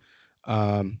to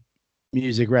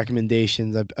music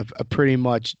recommendations. I've pretty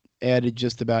much added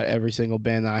just about every single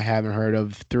band that I haven't heard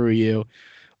of through you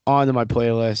onto my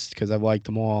playlist because I've liked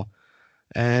them all.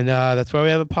 And that's why we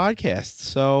have a podcast.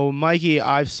 So, Mikey,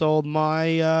 I've sold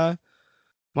my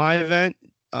my event.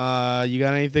 You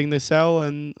got anything to sell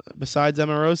and besides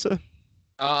Emarosa?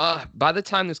 By the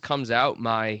time this comes out,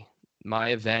 my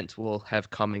event will have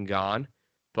come and gone,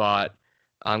 but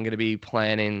I'm gonna be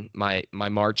planning my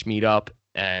March meetup,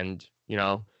 and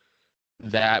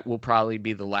that will probably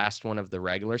be the last one of the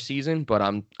regular season. But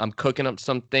I'm cooking up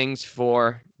some things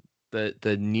for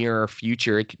the nearer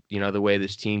future. The way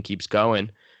this team keeps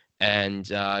going, and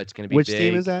it's gonna be Which big.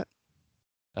 team is that?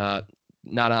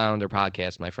 Not Islander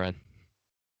podcast, my friend.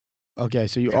 Okay,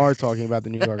 so you are talking about the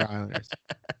New York Islanders.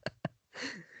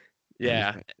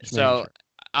 Yeah. Just making So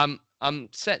sure. I'm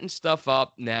setting stuff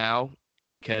up now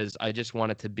because I just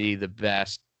want it to be the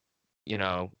best,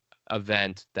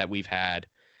 event that we've had.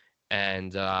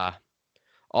 And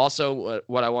also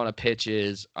what I want to pitch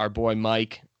is our boy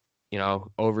Mike,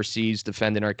 overseas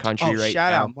defending our country Oh, right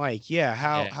shout now. out Mike. Yeah,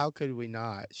 Yeah. how could we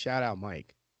not? Shout out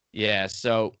Mike. Yeah,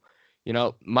 so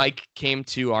Mike came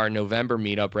to our November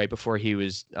meetup right before he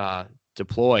was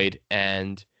deployed,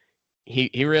 and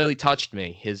he really touched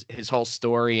me. His whole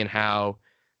story and how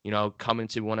coming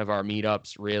to one of our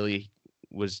meetups really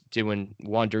was doing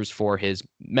wonders for his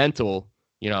mental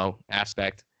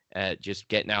aspect at just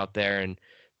getting out there and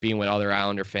being with other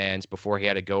Islander fans before he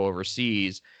had to go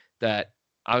overseas. That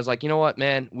I was like, you know what,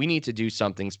 man, we need to do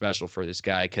something special for this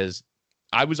guy because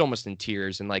I was almost in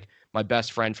tears, and like my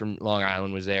best friend from Long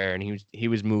Island was there, and he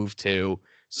was moved too.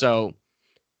 So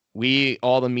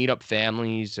all the meetup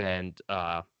families and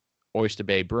Oyster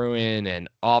Bay Bruin and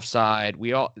Offside,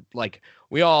 we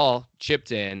all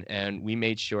chipped in, and we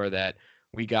made sure that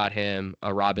we got him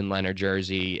a Robin Leonard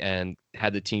jersey and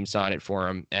had the team sign it for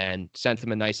him and sent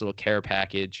him a nice little care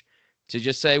package to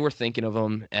just say we're thinking of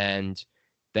him and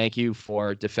thank you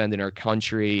for defending our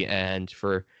country and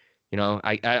for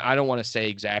I don't want to say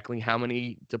exactly how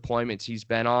many deployments he's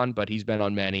been on, but he's been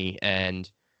on many, and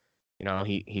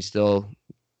he still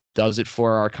does it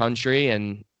for our country,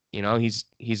 and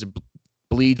he's a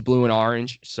bleeds blue and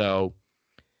orange. So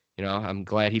You know, I'm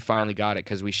glad he finally got it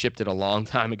because we shipped it a long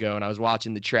time ago, and I was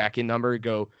watching the tracking number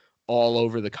go all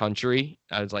over the country.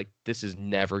 I was like, this is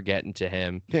never getting to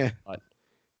him. Yeah. But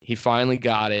he finally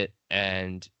got it,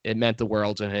 and it meant the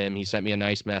world to him. He sent me a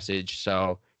nice message.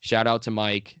 So shout out to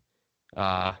Mike.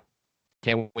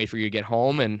 Can't wait for you to get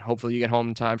home, and hopefully you get home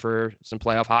in time for some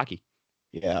playoff hockey.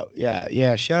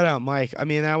 Yeah. Shout out Mike. I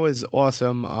mean, that was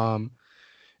awesome.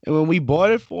 And when we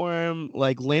bought it for him,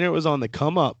 like Leonard was on the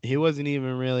come up. He wasn't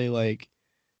even really like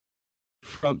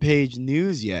front page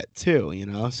news yet, too, you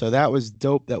know. So that was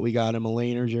dope that we got him a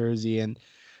Leonard jersey, and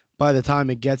by the time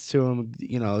it gets to him,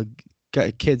 you know,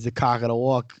 got kids the cock of the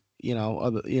walk,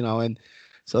 and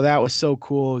so that was so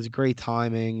cool. It was great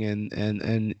timing,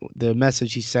 and the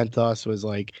message he sent us was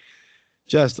like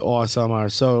just awesome. I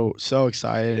was so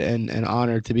excited and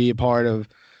honored to be a part of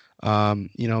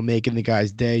making the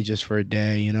guy's day just for a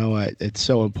day. You know, it's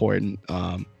so important.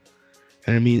 And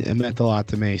I mean, it meant a lot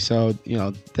to me. So, you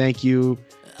know, thank you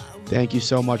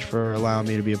so much for allowing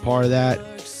me to be a part of that.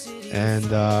 And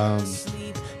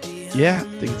yeah,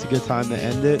 I think it's a good time to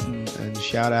end it. And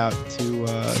shout out to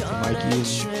Mikey.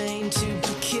 And,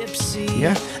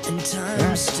 yeah. Have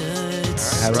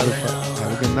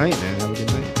a good night, man. Have a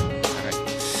good night. All right.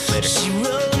 Later. She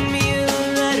wrote me a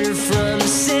letter from the